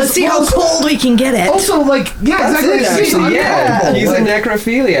 Like, it's just Let's see how cold we can get it. Also, like, yeah, That's exactly. it, It's actually, yeah. uncomfortable. He's Like, a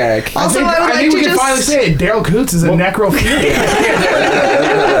necrophiliac. Also, I would like think to we can finally just. say it. Daryl Coots is a necrophiliac.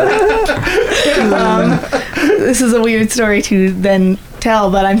 This is a weird story to then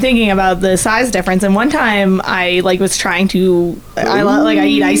tell, but I'm thinking about the size difference. And one time I like was trying to, I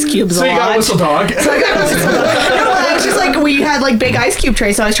eat ice cubes So a you got a lot. whistle dog. No, I was just like, we had like big ice cube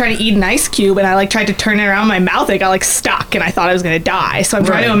trays, so I was trying to eat an ice cube, and I like tried to turn it around my mouth. It got like stuck, and I thought I was gonna die. So I'm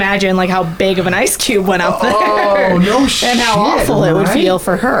trying to Right. imagine like how big of an ice cube went up there. Oh, no shit. And how awful it would right? feel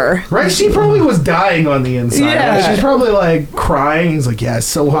for her. Right, she probably was dying on the inside. Yeah. Right? She's probably like crying. He's like, "Yeah, it's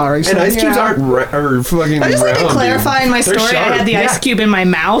so hot." Right? And ice cubes Yeah. are fucking I just like to round, clarify in my They're story. I sharp. had the ice cube in my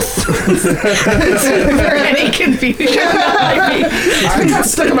mouth. For any confusion. I got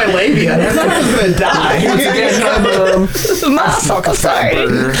stuck in my labia. I thought I was gonna die. I'd fuck a fat sorry.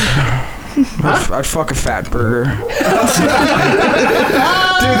 burger. I'd fuck a fat burger.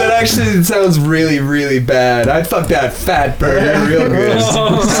 Dude, that actually sounds really, really bad. I'd fuck that fat burger real good. How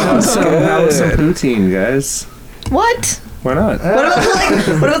about some poutine, guys? What? Why not?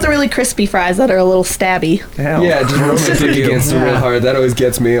 What about the really crispy fries that are a little stabby? Hell. Yeah, just rub my dick against it real hard. That always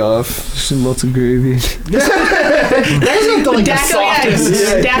gets me off. Just lots of gravy. That's not the, like, the softest.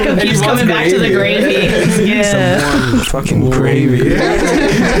 Daco keeps he wants coming back to the gravy. Yeah. Warm fucking gravy.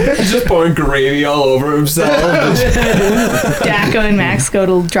 He's just pouring gravy all over himself. Daco and Max go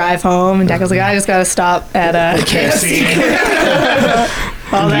to drive home, and Daco's like, I just gotta stop at KFC.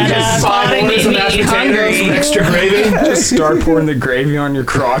 All that spotting made me hungry. Extra gravy. Just start pouring the gravy on your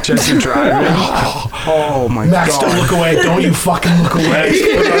crotch as you're driving. Oh my Max, god. don't look away. Don't you fucking look away.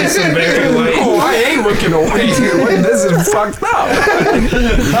 Oh, I ain't looking away, dude. This is fucked up.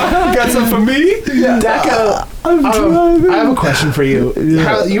 You got some for me? Daco, I have a question for you.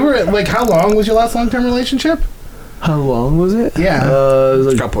 How long was your last long-term relationship? How long was it? Yeah. It was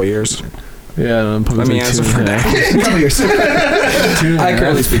A like, couple of years. yeah, I'm probably Let me like answer 2.5. for that. Couple years. I can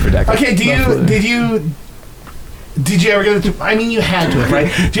only speak for Deco. Okay, did you ever get to, I mean, you had to,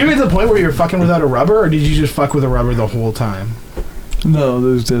 right? Did you ever get to the point where you were fucking without a rubber, or did you just fuck with a rubber the whole time? No,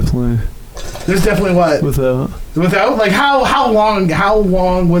 there's definitely There's definitely what? without. Without? Like, how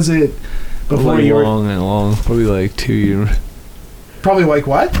long was it before Like you were, long, probably like 2 years. probably like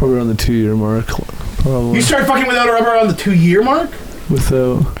what? Probably around the 2 year mark. Probably You started fucking without a rubber on the 2-year mark?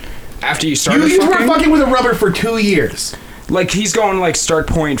 without. After you started You were fucking? fucking with a rubber for 2 years. Like, he's going, like, start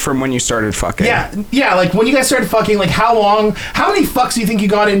point from when you started fucking. Yeah, like when you guys started fucking, like how many fucks do you think you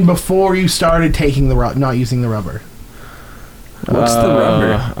got in before you started taking the not using the rubber? What's the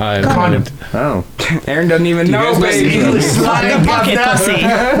rubber? I Condom. Oh. Aaron doesn't even know, baby. Slide bucket pussy.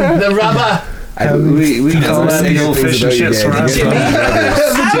 The rubber. We call that the old fish and chips for us.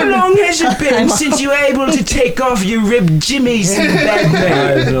 How long has it been since you were able to take off your ripped jimmies in bed, I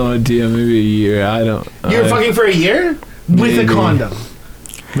have no idea. Maybe a year. I don't. You were fucking for a year with a Maybe. condom.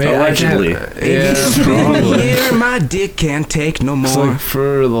 Allegedly. Yeah, probably. Here, my dick can't take no It's more. like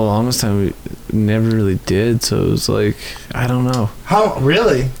for the longest time we never really did. So it was like I don't know. How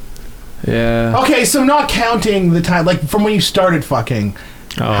really? Yeah. Okay, so not counting the time, like from when you started fucking.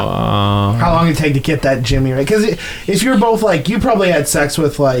 How long did it take to get that Jimmy right? Because if you're both like, you probably had sex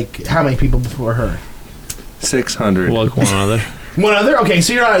with like how many people before her? 600. like one other. One other? Okay,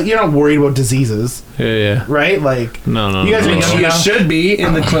 so you're not worried about diseases, Yeah. right? Like No. you guys are no. young You enough. should be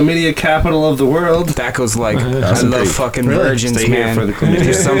in the chlamydia capital of the world. That goes like, I That's love big. fucking Really? virgins, Stay here man. for the chlamydia.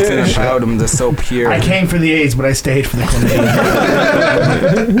 There's something about them that's so pure. I came for the AIDS, but I stayed for the chlamydia.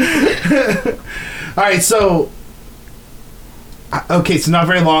 All right, so Okay, so not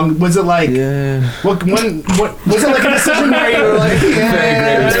very long. Was it like? Yeah. What was it like a decision where you were like,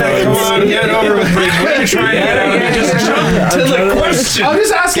 Come on, get over with me. What are you trying to get out? Just jump to the question. I'm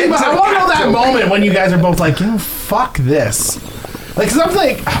just asking, but I want to know that moment when you guys are both like, fuck this. Like, cause I'm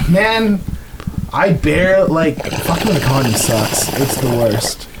like, oh, man, I fucking with a condom sucks. It's the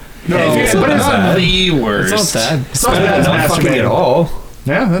worst. No, it's not the worst. It's not that. It's not bad as Not fucking masturbating at all.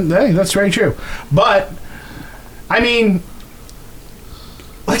 Yeah, that's very true. But I mean,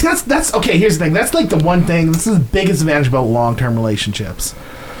 like that's okay. Here's the thing. That's like the one thing. This is the biggest advantage about long-term relationships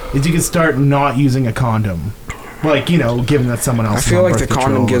is you can start not using a condom. Like, given that someone else. I feel like the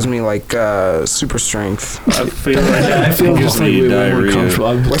condom gives me like super strength. I feel just like way more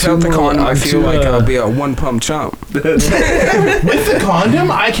comfortable. Without the condom, I feel like I'll be a one-pump chump. With the condom,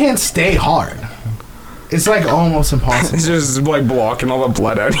 I can't stay hard. It's like almost impossible. It's just like blocking all the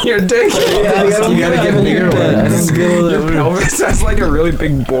blood out of your dick. Yeah, you gotta get bigger ones. Your pelvis has like a really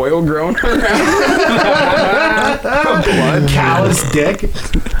big boil growing around. Blood, callous dick.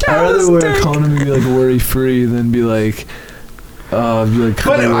 I'd rather wear a condom and be like worry free than be like. But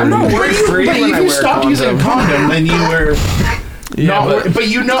I'm not worried free. But if you stopped using a condom, then you were. Yeah, but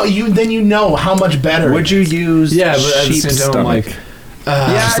you know how much better. Would you use? Yeah, but at the sheep's same time, I'm stomach? like.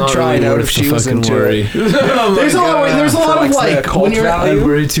 I'd try it out if she was into worry. it. There's a lot of like when you're. I'd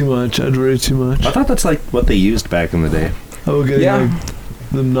worry too much. I thought that's like what they used back in the day. I would get like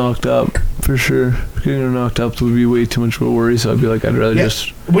them knocked up for sure. Getting them knocked up would be way too much of a worry. So I'd be like, I'd rather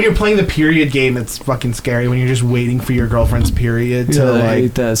just. When you're playing the period game, it's fucking scary. When you're just waiting for your girlfriend's period to I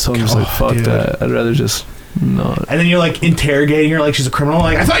hate that. So I'm just like, fuck that. I'd rather just. Not. And then you're like interrogating her like she's a criminal.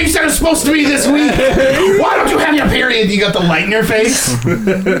 Like, I thought you said it was supposed to be this week. Why don't you have your period? You got the light in your face.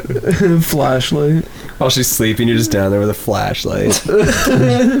 Flashlight. While she's sleeping, you're just down there with a flashlight.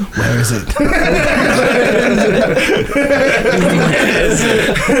 Where is it?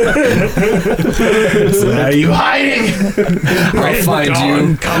 Where are you hiding? I'll find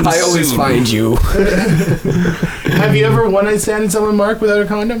you. I always find you. Have you ever one night standed someone, Mark, without a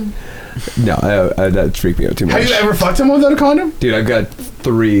condom? No, that freaked me out too much. Have you ever fucked someone without a condom? Dude, I've got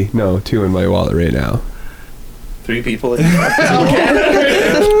 2 in my wallet right now. 3 people. You mean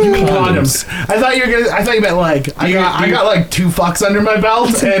condoms? I thought you meant like I got like 2 fucks under my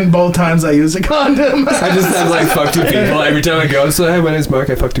belt, and both times I used a condom. I just have like fuck 2 people every time I go. So hey, my name's Mark.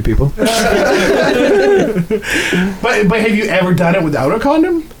 I fuck 2 people. But have you ever done it without a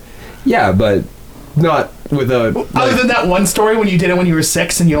condom? Yeah, but not without. Other than that one story when you did it when you were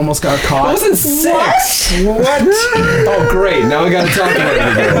 6 and you almost got caught. I wasn't 6. What? Oh, great. Now we got to talk about it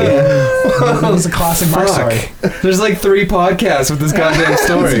again. That was a classic Mark story. There's like 3 podcasts with this goddamn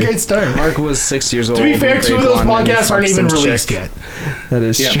story. It's a great story. Mark was 6 years old. To be fair, 2 of those podcasts aren't even released yet. That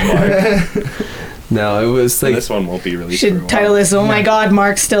is true. No, it was like This one won't be released. Should title this, oh my god,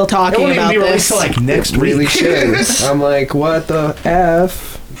 Mark's still It talking won't even about be released this. till like next really week. shit. I'm like, what the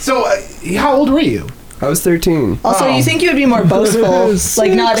F? So, how old were you? I was 13. Also, you think you would be more boastful?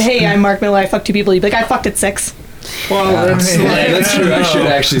 Like, not, hey, I'm Mark Miller, I fucked 2 people. You'd be like, I fucked at 6. Well, That's true. I should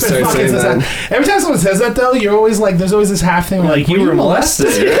actually start saying that. Every time someone says that, though, you're always like, there's always this half thing like, you were molested.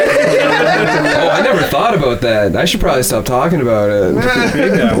 Oh, I never thought about that. I should probably stop talking about it.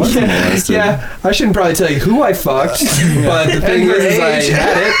 Maybe I wasn't molested. Yeah, I shouldn't probably tell you who I fucked, but the thing is, I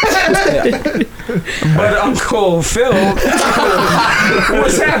had it. But Uncle Phil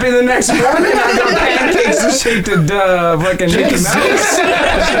was happy the next morning. I got pancakes and shaped a fucking Mickey Mouse.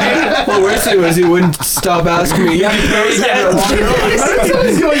 Well, worst thing was he wouldn't stop asking me. That's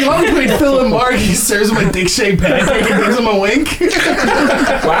what's going on between Phil and Mark. He serves him a dick-shaped pancake and gives him a wink.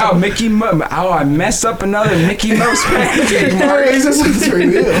 Wow, Mickey Mouse. Oh, I messed up another Mickey Mouse pancake, Mark. He's just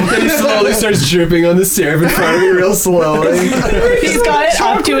reveal. Then he slowly starts dripping on the syrup in front of me real slowly. He's got it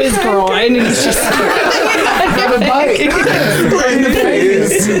up to his groin, and he's just... Have a bite. Right in the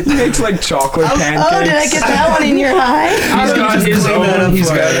face. He makes like chocolate pancakes. Oh, did I get that one in your eye? He's got his own. He's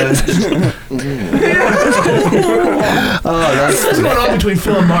got it. Oh, that's What's going on between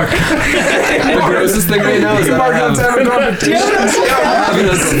Phil and Mark? the grossest thing right now is that Mark I wants to have a competition. having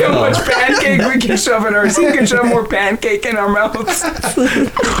a See how much pancake we can shove in ours. He can shove more pancake in our mouths.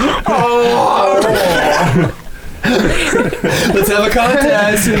 Oh. Let's have a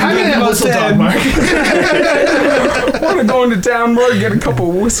contest. I'm gonna have whistle dog, Mark. Want to go into town, Mark, get a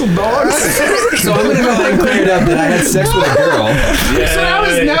couple whistle dogs? So I'm gonna go ahead and clear it up that I had sex with a girl. So now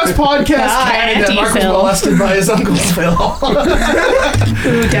it's podcast Canada. Mark was molested by his Uncle Phil. Who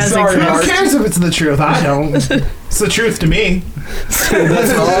doesn't? Who cares if it's the truth? I don't. It's the truth to me.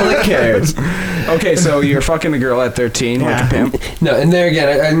 That's all that cares. Okay, so you're fucking a girl at 13, like a pimp. No, and there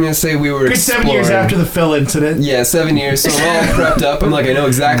again, I'm gonna say we were Good 7 years exploring. after the Phil incident. Yeah, 7 years. So I'm all prepped up. I'm like, I know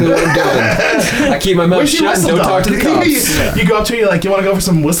exactly what I'm doing. I keep my mouth Where's your shut and whistle don't dog? talk to the cops. You go up to her, you're like, you want to go for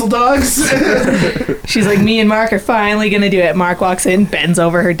some whistle dogs? She's like, me and Mark are finally gonna do it. Mark walks in, bends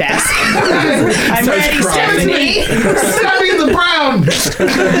over her desk. I'm ready, Stephanie. Stab me in the brown.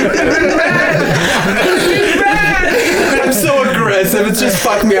 I'm so aggressive. It's just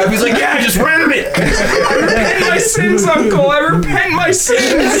fucked me up. He's like, yeah, just ram it. I repent my sins, Uncle. I repent my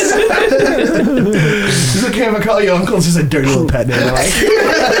sins. He's like, if I call you Uncle, it's just a dirty little pet name. I'm like,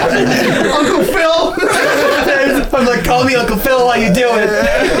 Uncle Phil. I'm like, call me Uncle Phil while you do it.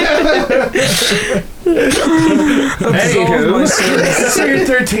 Hey, So you're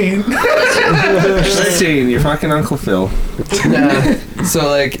 13. 13, you're fucking Uncle Phil. Nah. So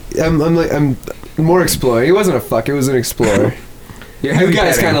like, I'm more exploring. It wasn't a fuck. It was an explorer. You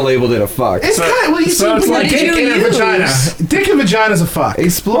guys kind of labeled it a fuck. It's kind of, well, you see, it's like like dick you in a use? vagina. Dick and vagina is a fuck.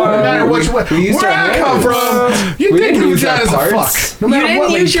 Explore. No matter which way. We used Where our I come hands. from, your We dick didn't and use our vagina is a parts. fuck. No You matter what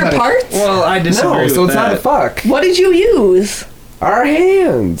didn't way use your cut it. parts? Well, I disagree No, with so it's that. not a fuck. What did you use? Our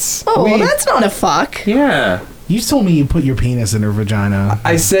hands. Oh, well, that's not a fuck. Yeah. You told me you put your penis in her vagina.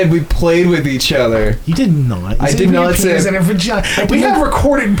 I said we played with each other. You did not. You I said did you put your not say- penis in her vagina. We have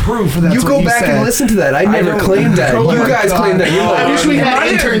recorded proof of that. You go back and listen to that. I never claimed that. Oh You my guys God. claimed that. I wish we had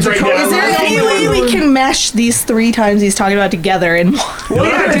interns right now. Is there any way we can mesh these 3 times he's talking about together in one?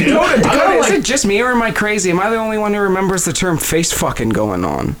 Dakota, is it just me or am I crazy? Am I the only one who remembers the term face fucking going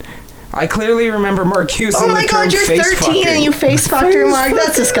on? I clearly remember Mark using Oh my the term god, you're face 13 fucking. and you face fucked her, Mark.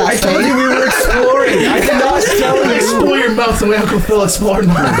 That's I disgusting. told you we were exploring. I did not tell you. Explore your mouth the way Uncle Phil explored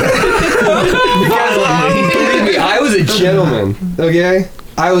mine. Believe me, I was a gentleman. Okay?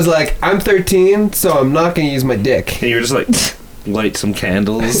 I was like, I'm 13, so I'm not gonna use my dick. And you were just like, light some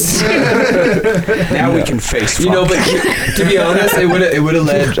candles. Now we can face fuck. You know, but to be honest, it would have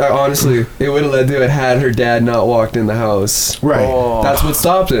led. Honestly, it would have led to it had her dad not walked in the house. Right. Oh. That's what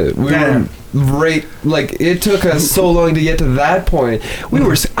stopped it. We Damn. were right. Like it took us so long to get to that point.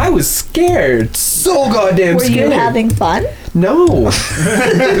 I was scared. So goddamn Were you scared. having fun? No.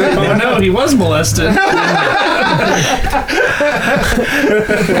 Oh no, he was molested.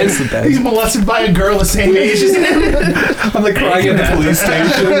 He's molested by a girl the same age as him. I'm like crying at the police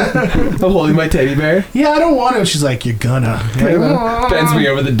station. I'm holding my teddy bear. Yeah, I don't want to. She's like, you're gonna. Bends me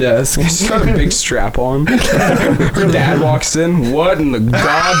over the desk. She's got a big strap on. Her dad walks in. What in the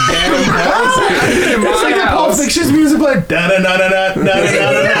goddamn hell is that? In It's my like the Pulp house. Fiction music, like da da da da da da da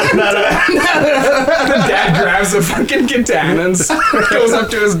da da. The dad grabs the fucking katana and goes up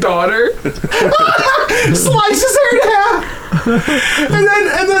to his daughter. Slices her in half.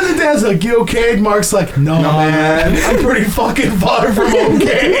 And then the dad's like, you okay? And Mark's like, no man, I'm pretty fucking far from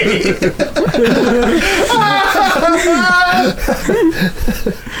okay.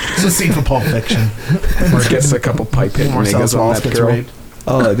 It's a scene from Pulp Fiction. Mark gets a couple pipe hit and he goes on that girl.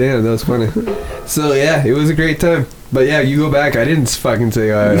 Oh damn, that was funny. So yeah, it was a great time. But yeah, you go back. I didn't fucking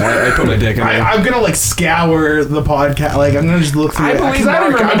say I put my dick in there. I'm gonna like scour the podcast. Like I'm gonna just look through I it. believe 'Cause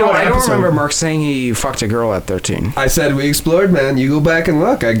Mark. I don't episode. remember Mark saying he fucked a girl at 13. I said we explored, man. You go back and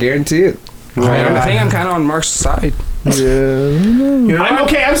look. I guarantee it. I think I'm kind of on Mark's side. You know,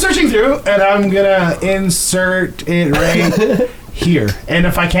 I'm searching through, and I'm gonna insert it right here. And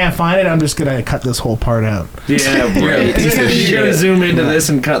if I can't find it, I'm just gonna cut this whole part out. Yeah, right. You're gonna zoom into this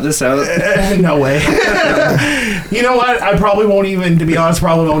and cut this out. No way. You know what? I probably won't even, to be honest,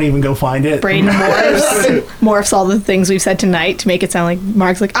 probably won't even go find it. Braden morphs all the things we've said tonight to make it sound like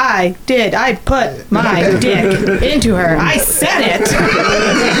Mark's like, I put my dick into her. I said it.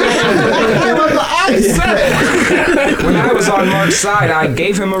 I said it. When I was on Mark's side, I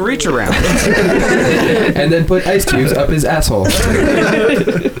gave him a reach around. And then put ice cubes up his asshole.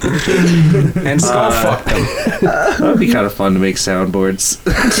 And skull fucked him. That would be kind of fun to make soundboards.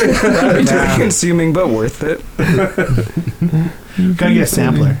 That'd be time consuming, but worth it. Gotta get a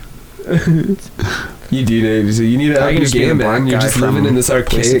sampler. You do need to. You need to I up can your just be game, the black man. You're guy just from living in this Police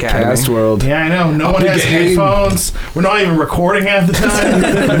archaic Academy. cast world. Yeah, I know. No one the has game. headphones. We're not even recording half the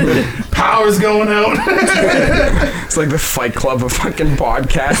time. Power's going out. It's like the Fight Club of fucking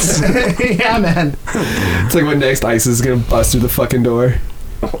podcasts. Yeah, man. It's like when next ISIS is gonna bust through the fucking door.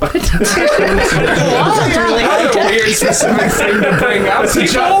 That's really That's a weird specific thing to bring up.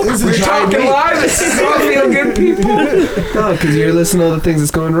 People, we're talking live. This is all feel good people. No, because you're listening to all the things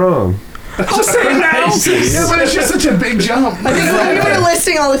that's going wrong. I'll say it now. Yeah, but it's just such a big jump. I think when we were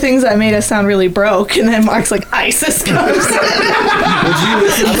listing all the things that made us sound really broke, and then Mark's like, ISIS comes. Would you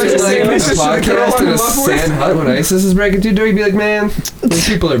listen to like a podcast in a sand hut when ISIS is breaking through? You'd be like, man, these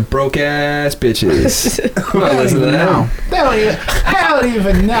people are broke ass bitches. Come on, listen to that. I don't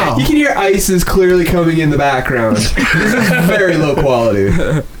even know. You can hear ISIS clearly coming in the background. This is very low quality.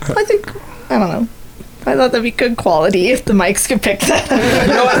 I don't know. I thought that'd be good quality if the mics could pick that up.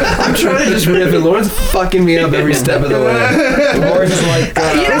 You know what? I'm trying to just riff, and Lauren's fucking me up every step of the way. Lauren's like,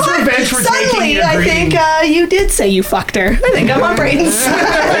 You know what? revenge for taking Suddenly, your I think you did say you fucked her. I think I'm on Brayden's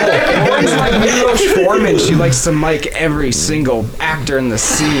side. Lauren's like Milos Forman. She likes to mic every single actor in the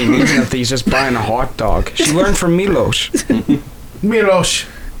scene, even if he's just buying a hot dog. She learned from Milos. Milos.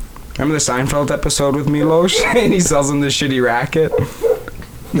 Remember the Seinfeld episode with Milos? And he sells him the shitty racket?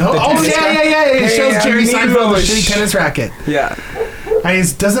 No. Oh, yeah. It shows Jerry Seinfeld with a shitty tennis racket. Yeah. And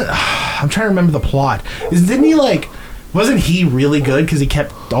it doesn't... I'm trying to remember the plot. Didn't he, like... Wasn't he really good because he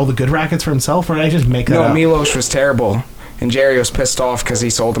kept all the good rackets for himself, or did I just make that up? No, Milos was terrible. And Jerry was pissed off because he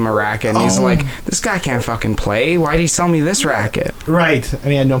sold him a racket. And he's like, this guy can't fucking play. Why'd he sell me this racket? Right. And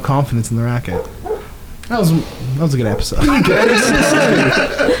he had no confidence in the racket. That was a good episode.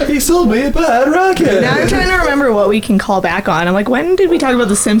 he sold me a bad racket. Now I'm trying to remember what we can call back on. I'm like, when did we talk about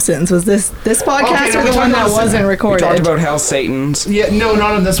The Simpsons? Was this podcast Okay, or we the one talked that about wasn't We recorded? talked about Hell Satans. Yeah, no,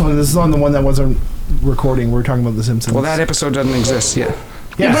 not on this one. This is on the one that wasn't recording. We're talking about The Simpsons. Well, that episode doesn't exist yet.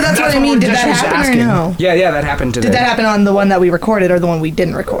 Yeah, but that's what I mean. Did that happen or no? Yeah, that happened today. Did that happen on the one that we recorded or the one we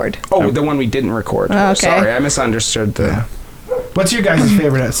didn't record? Oh, the one we didn't record. Okay. Sorry, I misunderstood the... Yeah. What's your guys'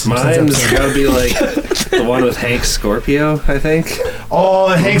 favorite Simpsons Mine's episode? gotta be like the one with Hank Scorpio, I think. Oh,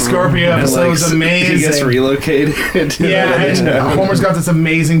 the Hank Scorpio episode was amazing. He gets relocated. Yeah, and Homer's got this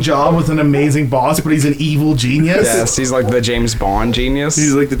amazing job with an amazing boss, but he's an evil genius. Yes, he's like the James Bond genius.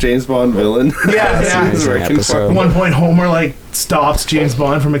 He's like the James Bond villain. Yeah. He's working for At him. one point, Homer like stops James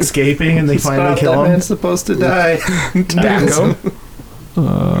Bond from escaping, and they finally Stop, kill that him. man's supposed to die. Taco.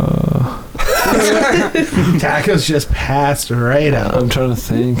 Taco's just passed right out. I'm trying to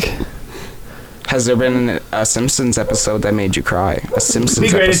think. Has there been a Simpsons episode that made you cry? A Simpsons Be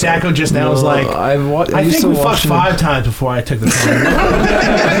great at episode. Taco just now was like, I think we fucked 5 times before I took the time.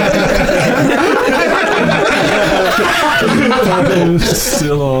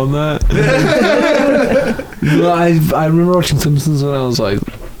 Still on that. No, I remember watching Simpsons when I was like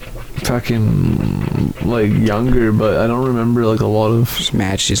fucking like younger, but I don't remember like a lot of. Just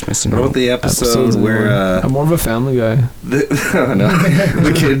mad she's missing What out. about the episode episodes where I'm more of a Family Guy.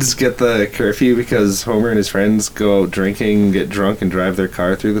 the kids get the curfew because Homer and his friends go out drinking, get drunk, and drive their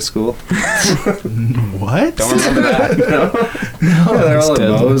car through the school? What? Don't remember that. Yeah, they're all at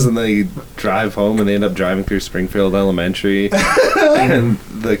deadly. Moe's and they drive home and they end up driving through Springfield Elementary. And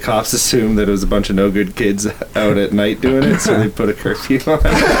the cops assume that it was a bunch of no good kids out at night doing it, so they put a curfew on.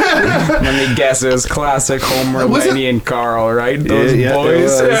 Let me guess, it was classic Homer, Was it- Lenny, and Carl, right? Those Yeah,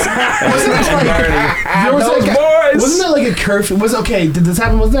 boys. it was. There was Those like boys. wasn't there like a curfew? Did this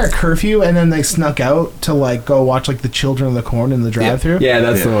happen? Was there a curfew and then they snuck out to like go watch like the Children of the Corn in the drive-through? Yeah,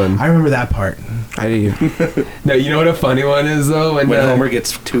 that's the one. I remember that part. I do. No, you know what a funny one is though? When Homer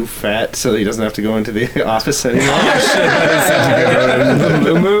gets too fat so he doesn't have to go into the office anymore.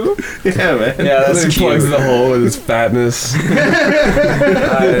 Yeah, man. Yeah, that's That's he plugs cute. the hole with his fatness.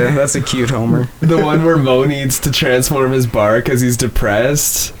 That's a cute Homer. The one where Mo needs to transform his bar because he's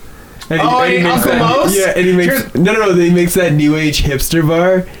depressed. And Uncle makes that, Mo's? Yeah, and he makes no. He makes that new age hipster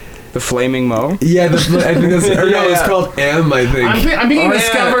bar. The Flaming Mo. Yeah, I think that's it's called M. I think. I'm beginning to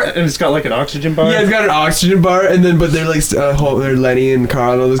discover. And it's got like an oxygen bar. Yeah, it's got an oxygen bar, and then but they're like they're Lenny and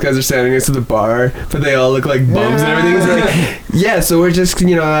Carl and all those guys are standing next to the bar, but they all look like bums and everything. It's like, yeah, so we're just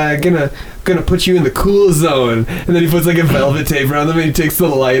gonna put you in the cool zone, and then he puts like a velvet tape around them, and he takes the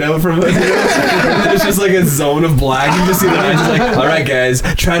light out from it, and then it's just like a zone of black. You just see their eyes, just like, all right, guys,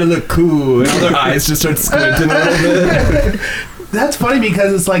 try to look cool, and all their eyes just start squinting a little bit. That's funny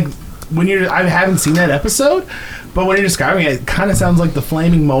because it's like I haven't seen that episode, but when you're describing it, it kind of sounds like the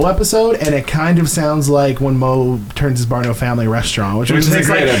Flaming Mo episode, and it kind of sounds like when Mo turns his bar into a family restaurant, which is a it's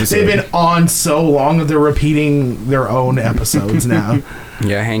great like episode. they've been on so long that they're repeating their own episodes now.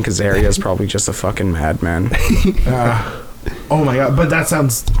 Yeah, Hank Azaria is probably just a fucking madman. Oh my god! But that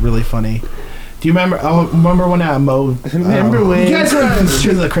sounds really funny. Do you remember? Remember when Mo? Remember when- You guys were on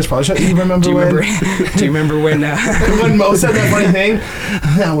the Chris Paul show? You remember Do you when? remember? Do you remember when? When Mo said that funny thing?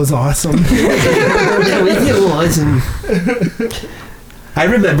 That was awesome. I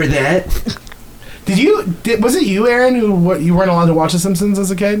remember that. Was it you, Aaron, you weren't allowed to watch The Simpsons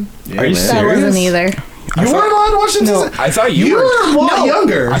as a kid? Yeah, Are you man. That wasn't serious? either. You weren't allowed to watch Simpsons? I thought you were. were a lot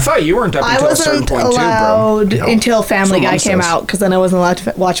younger. I thought you weren't up I until a certain wasn't point too, bro. allowed until Family So Guy Mom came says. out, because then I wasn't allowed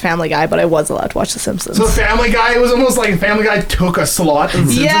to watch Family Guy, but I was allowed to watch The Simpsons. So Family Guy, it was almost like Family Guy took a slot. In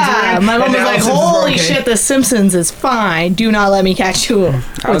Simpsons yeah, ran, my mom and was now like, Simpsons were "Holy okay. shit, The Simpsons is fine. Do not let me catch you I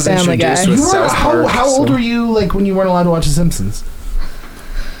with was Family Guy." introduced with You were, South Park. how old were you like when you weren't allowed to watch The Simpsons?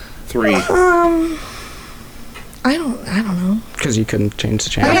 3. I don't know. Because you couldn't change the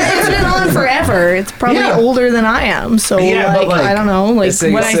I channel. mean, it's been on forever. It's probably Yeah. older than I am, so Yeah, but, like, I don't know. Like it's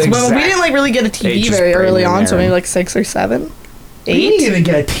when the we exact didn't like really get a TV age's very brain early in on, so there. maybe like 6 or 7, You 8. didn't even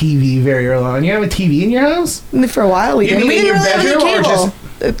get a TV very early on. You have a TV in your house? For a while we You did. mean We in didn't your really have bedroom or any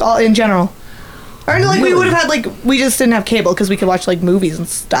cable. All in general. Or like we Really? would have had like we just didn't have cable because we could watch like movies and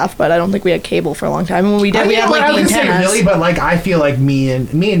stuff, but I don't think we had cable for a long time. And when we did, we had like I the was gonna say antennas. really, but like I feel like me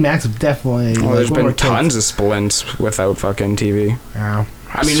and Max have definitely. Well, like, there's when we been were kids- tons of splints without fucking TV. Yeah.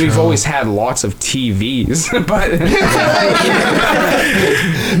 I mean, we've always had lots of TVs, but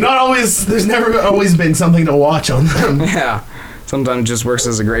Not always. There's never always been something to watch on them. yeah, sometimes it just works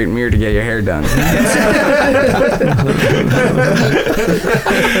as a great mirror to get your hair done.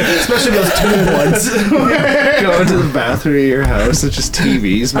 Especially those tube ones. Go into the bathroom of your house, it's just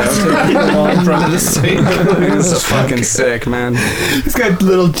TVs mounted on the wall in front of the sink. This is fucking sick, man. He's got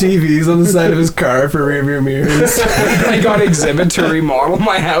little TVs on the side of his car for rearview mirrors. I got Exhibit to remodel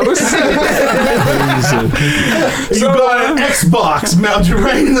my house. You got an Xbox mounted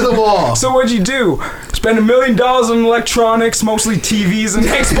right into the wall. So what'd you do? Spend $1 million on electronics, mostly TVs and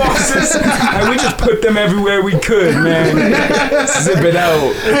Xboxes, and we just put them everywhere we could, man. Zip it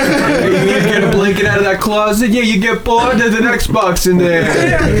out. You get a blanket out of that closet, yeah, you get bored, there's an Xbox in there.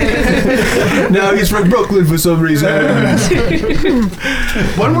 Now he's from Brooklyn for some reason.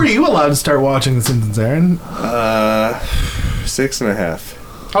 When were you allowed to start watching The Simpsons, Aaron? 6.5.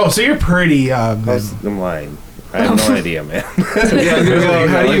 Oh, so you're pretty. I'm lying. I have no idea, man. How do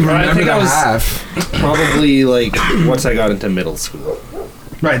you remember think the I was- half? Probably like once I got into middle school,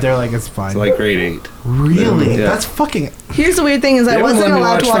 Right, they're like, it's fine. so like grade 8. Really? Yeah. That's fucking. Here's the weird thing: is I They wouldn't wasn't let me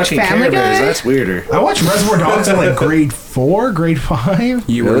allowed to watch fucking Family Care Bears, Guy. That's weirder. I watched Reservoir Dogs in like grade 4, grade 5.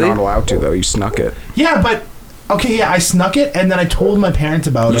 You were Really? not allowed to, though. You snuck it. Yeah, but. Okay, yeah, I snuck it, and then I told my parents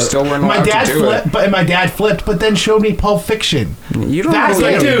about You it. still weren't my allowed to dad do flipped, it. But my dad flipped, but then showed me Pulp Fiction. You don't That's know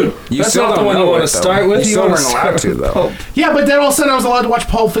like, it. dude, You that's still not the don't one know you wanna it, though. start with. You You still wanna weren't allowed start to, with though. Yeah, but then all of a sudden I was allowed to watch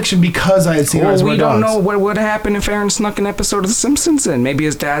Pulp Fiction because I had seen Well, Reservoir we don't Dogs. know what would happen if Aaron snuck an episode of The Simpsons in. Maybe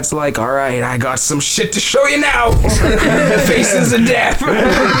his dad's like, all right, I got some shit to show you now. Faces of death.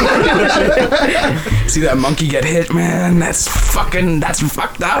 See that monkey get hit, man? That's fucked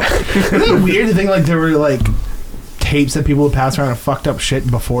up. Isn't it weird to think like there were like tapes that people would pass around of fucked up shit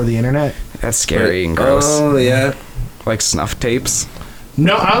before the internet? That's scary and gross. Oh yeah. Like snuff tapes.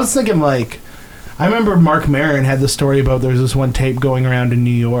 No, I was thinking like, I remember Mark Maron had the story about there's this one tape going around in New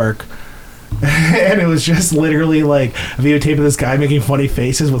York. And it was just literally like a videotape of this guy making funny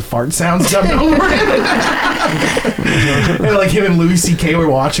faces with fart sounds dubbed over it. And like him and Louis C.K. were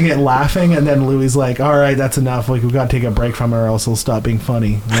watching it and laughing, and then Louis like, all right, that's enough. Like, we gotta take a break from it or else it'll stop being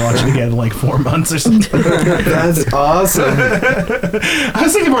funny. We'll watch it again in like 4 months or something. That's awesome. I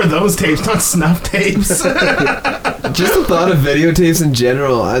was thinking more of those tapes, not snuff tapes. Just the thought of videotapes in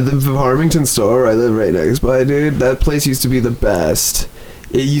general. At the Farmington store I live right next by, dude, that place used to be the best.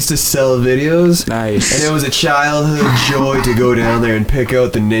 It used to sell videos. Nice. And it was a childhood joy to go down there and pick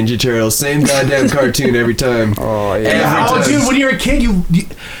out the Ninja Turtles. Same goddamn cartoon every time. Oh, yeah. Every Oh, time. dude, when you're a kid, you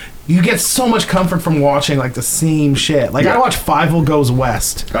get so much comfort from watching like the same shit. Like I watched Fievel Goes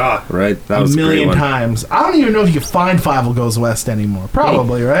West Ah, right. That a was a great million one. times. I don't even know if you can find Fievel Goes West anymore.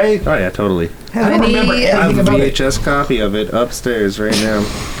 Probably, right? Oh yeah, totally. I don't remember I have anything a about it. VHS copy of it upstairs right now.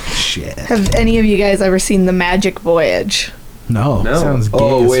 Shit. Have any of you guys ever seen The Magic Voyage? No. No. Sounds gay.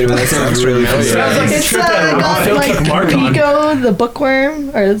 Oh, as wait a minute. That sounds really familiar. Sounds like familiar. it's It's trip that got Phil like took Mark on. Pico the bookworm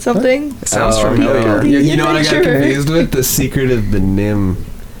or something. It sounds Oh, familiar. no. You know what I got Adventure. confused with? The Secret of the Nim.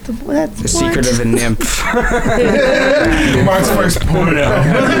 That's The Secret of a Nymph. Mark's first porno.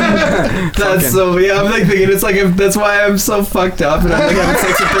 That's so, yeah, I'm like thinking it's like, that's why I'm so fucked up and I'm like having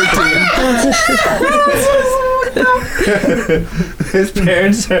sex at 13. His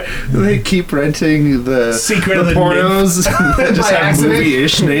parents they keep renting the Secret of the pornos that just By have accident.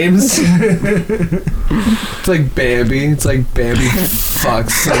 movie-ish names. It's like Bambi. It's like Bambi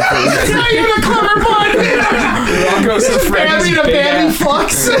fucks something. Not even a clever pun. Rocco Bambi to Bambi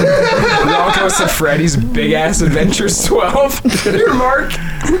fucks. Freddy's Big Ass Adventures 12. Here, Mark.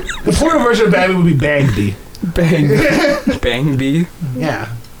 The porno version of Bambi would be Bangby. Bang. Bang B. Yeah.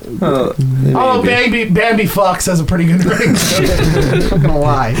 Oh, Oh, Bambi Fox has a pretty good ring. I'm not gonna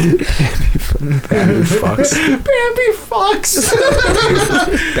lie. Bambi fucks. Bambi Fox.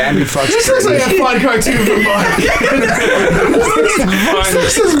 Bambi fucks. This looks like a fun cartoon from Mark.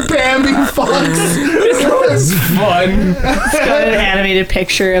 This is Bambi Fox. It's fun. It's got an animated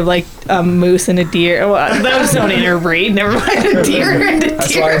picture of like a moose and a deer. Well, that was not in her breed. Never mind, a deer and a deer.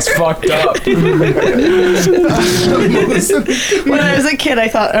 That's why it's fucked up. When I was a kid, I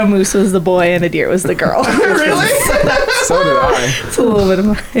thought a moose was the boy and a deer was the girl. Really? So did I. It's a little bit of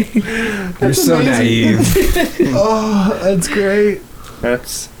my. You're so naive. Oh, that's great.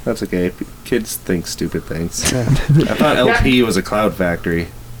 That's okay. Kids think stupid things. I thought LP was a cloud factory.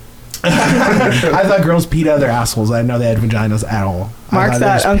 I thought girls peed out of their assholes. I didn't know they had vaginas at all. Mark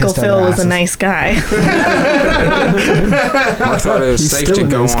thought Uncle Phil was a nice guy. I thought it was safe still to a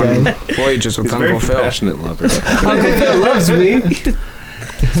go nice on guy. voyages with He's a Uncle very Phil. passionate lover. Uncle Phil loves me.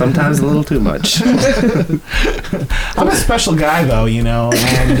 Sometimes a little too much. I'm a special guy, though, you know,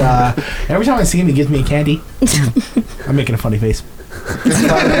 and every time I see him, he gives me a candy. I'm making a funny face. People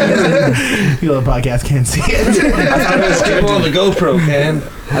on the podcast can't see it. I thought it was good. Well, the GoPro can.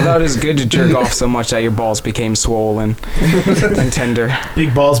 I thought it was good to jerk off so much that your balls became swollen and tender.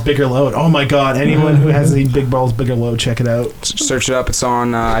 Big balls, bigger load. Oh my god! Anyone who has any big balls, bigger load, check it out. Search it up. It's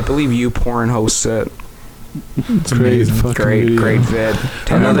on. I believe YouPorn hosts it. It's great. Fucking Great, video. great vid.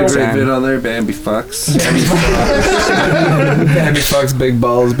 10 Another out of great 10. vid on there, Bambi Fox. Bambi Fox, big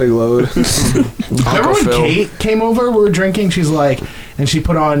balls, big load. Remember Uncle when Phil. Kate came over? We were drinking. She's like, and she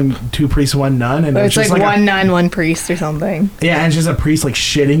put on 2 priests, 1 nun, and It's she's like a- 191 priest or something. yeah, and she's a priest like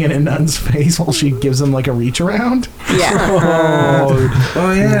shitting in a nun's face while she gives him like a reach around. Yeah.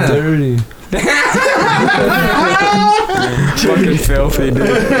 Oh yeah. Dirty. Fucking filthy, dude.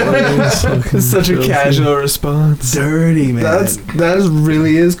 It's such a casual response. Dirty, man. That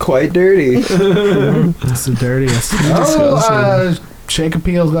really is quite dirty. It's the dirtiest. Shake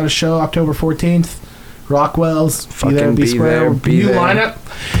Appeal's got a show October 14th. Rockwell's. Fucking be be square. there, be New there. lineup.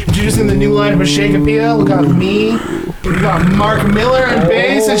 Introducing the new lineup of Shake Appeal. We got me. We got Mark Miller and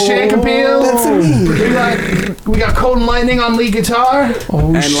bass at Shake Appeal. That's me. We got Cold and Lightning on lead guitar.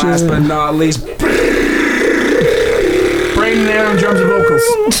 Oh And shit. last but not least, Brandon there on drums and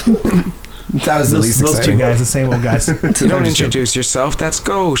vocals. That was the least Those two exciting. guys, the same old guys. you don't introduce yourself. That's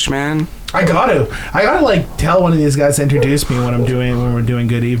gauche, man. I gotta like tell one of these guys to introduce me when we're doing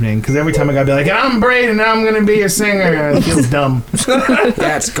Good Evening, because every time I gotta be like, I'm Braden, I'm gonna be your singer, and it feels dumb.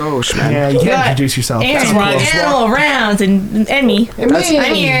 That's gauche, man. Yeah, you can't Got introduce yourself. Aaron, That's animal rounds, and me. That's,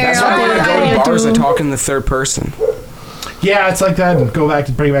 I'm here. that's why when I go to I bars, I do. talk in the third person. Yeah, it's like that.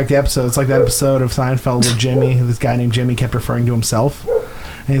 Bring back the episode. It's like that episode of Seinfeld where Jimmy, this guy named Jimmy, kept referring to himself.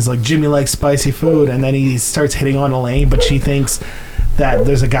 And he's like, Jimmy likes spicy food. And then he starts hitting on Elaine, but she thinks that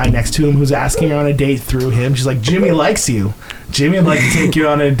there's a guy next to him who's asking her on a date through him. She's like, Jimmy likes you. Jimmy would like to take you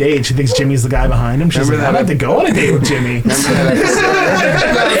on a date. She thinks Jimmy's the guy behind him. She's Remember like, I'd that like to go on a date with Jimmy. That's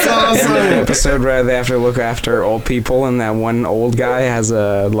awesome. The episode where they have to look after old people, and that one old guy has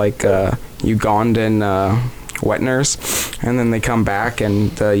a Ugandan wet nurse, and then they come back, and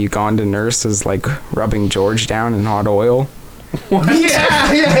the Ugandan nurse is like rubbing George down in hot oil.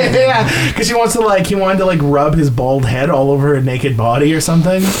 Yeah. Because he wanted to like rub his bald head all over her naked body or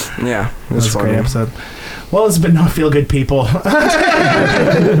something. Yeah, it That was was a great funny. episode. Well, it's been no feel good, people.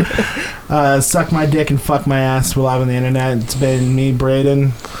 Suck my dick and fuck my ass. We're live on the internet. It's been me, Braden.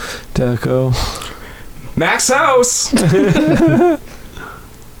 Deco. Max House.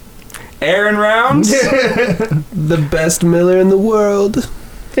 Aaron Rounds. The best Miller in the world.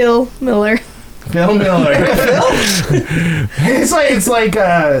 Phil Miller. Phil Miller.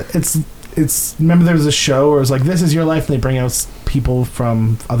 It's remember there was a show where it was like, this is your life, and they bring out people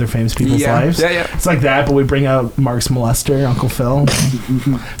from other famous people's lives. Yeah. It's like that, but we bring out Mark's molester, Uncle Phil.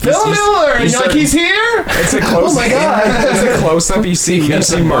 Phil he's- Miller! And he's you're like, a- he's here? It's a close. Oh my God. It's a close up. You see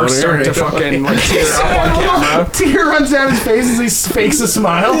Mark start to fucking like tear up on camera. Tear runs down his face as he fakes a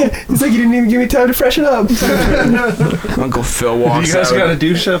smile. He's like, you didn't even give me time to freshen up. Uncle Phil walks You guys out. got a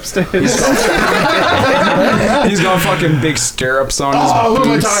douche upstairs? He's got fucking big stirrups on his Oh, who am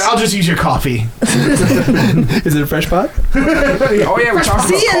I boots. talking? I'll just use your coffee. Is it a fresh pot? Oh yeah, we're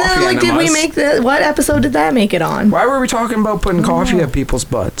talking See, about and coffee then like, did we enemas. make the? What episode did that make it on? Why were we talking about putting coffee at people's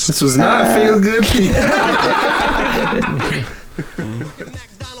butts? This was not feel good.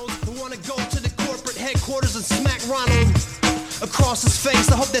 McDonald's who wanna go to the corporate headquarters and smack Ronald across his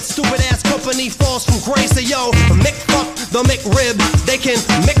face. I hope that stupid ass company falls from grace. Say yo, McFuck the McRib, they can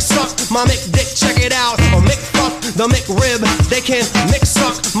mix suck my McDick. Check it out. Or McFuck the McRib, they can mix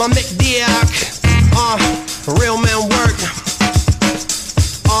suck my McDick. Real man work.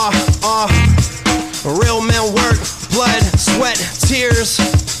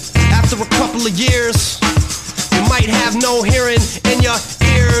 after a couple of years, you might have no hearing in your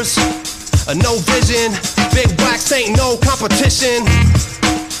ears, no vision. Big blacks ain't no competition.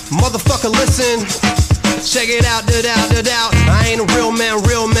 Motherfucker, listen. Check it out, out. I ain't a real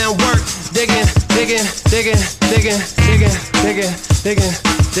man work. Digging, digging, digging, digging, digging, digging, digging,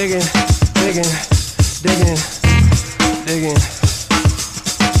 digging, digging, digging, digging.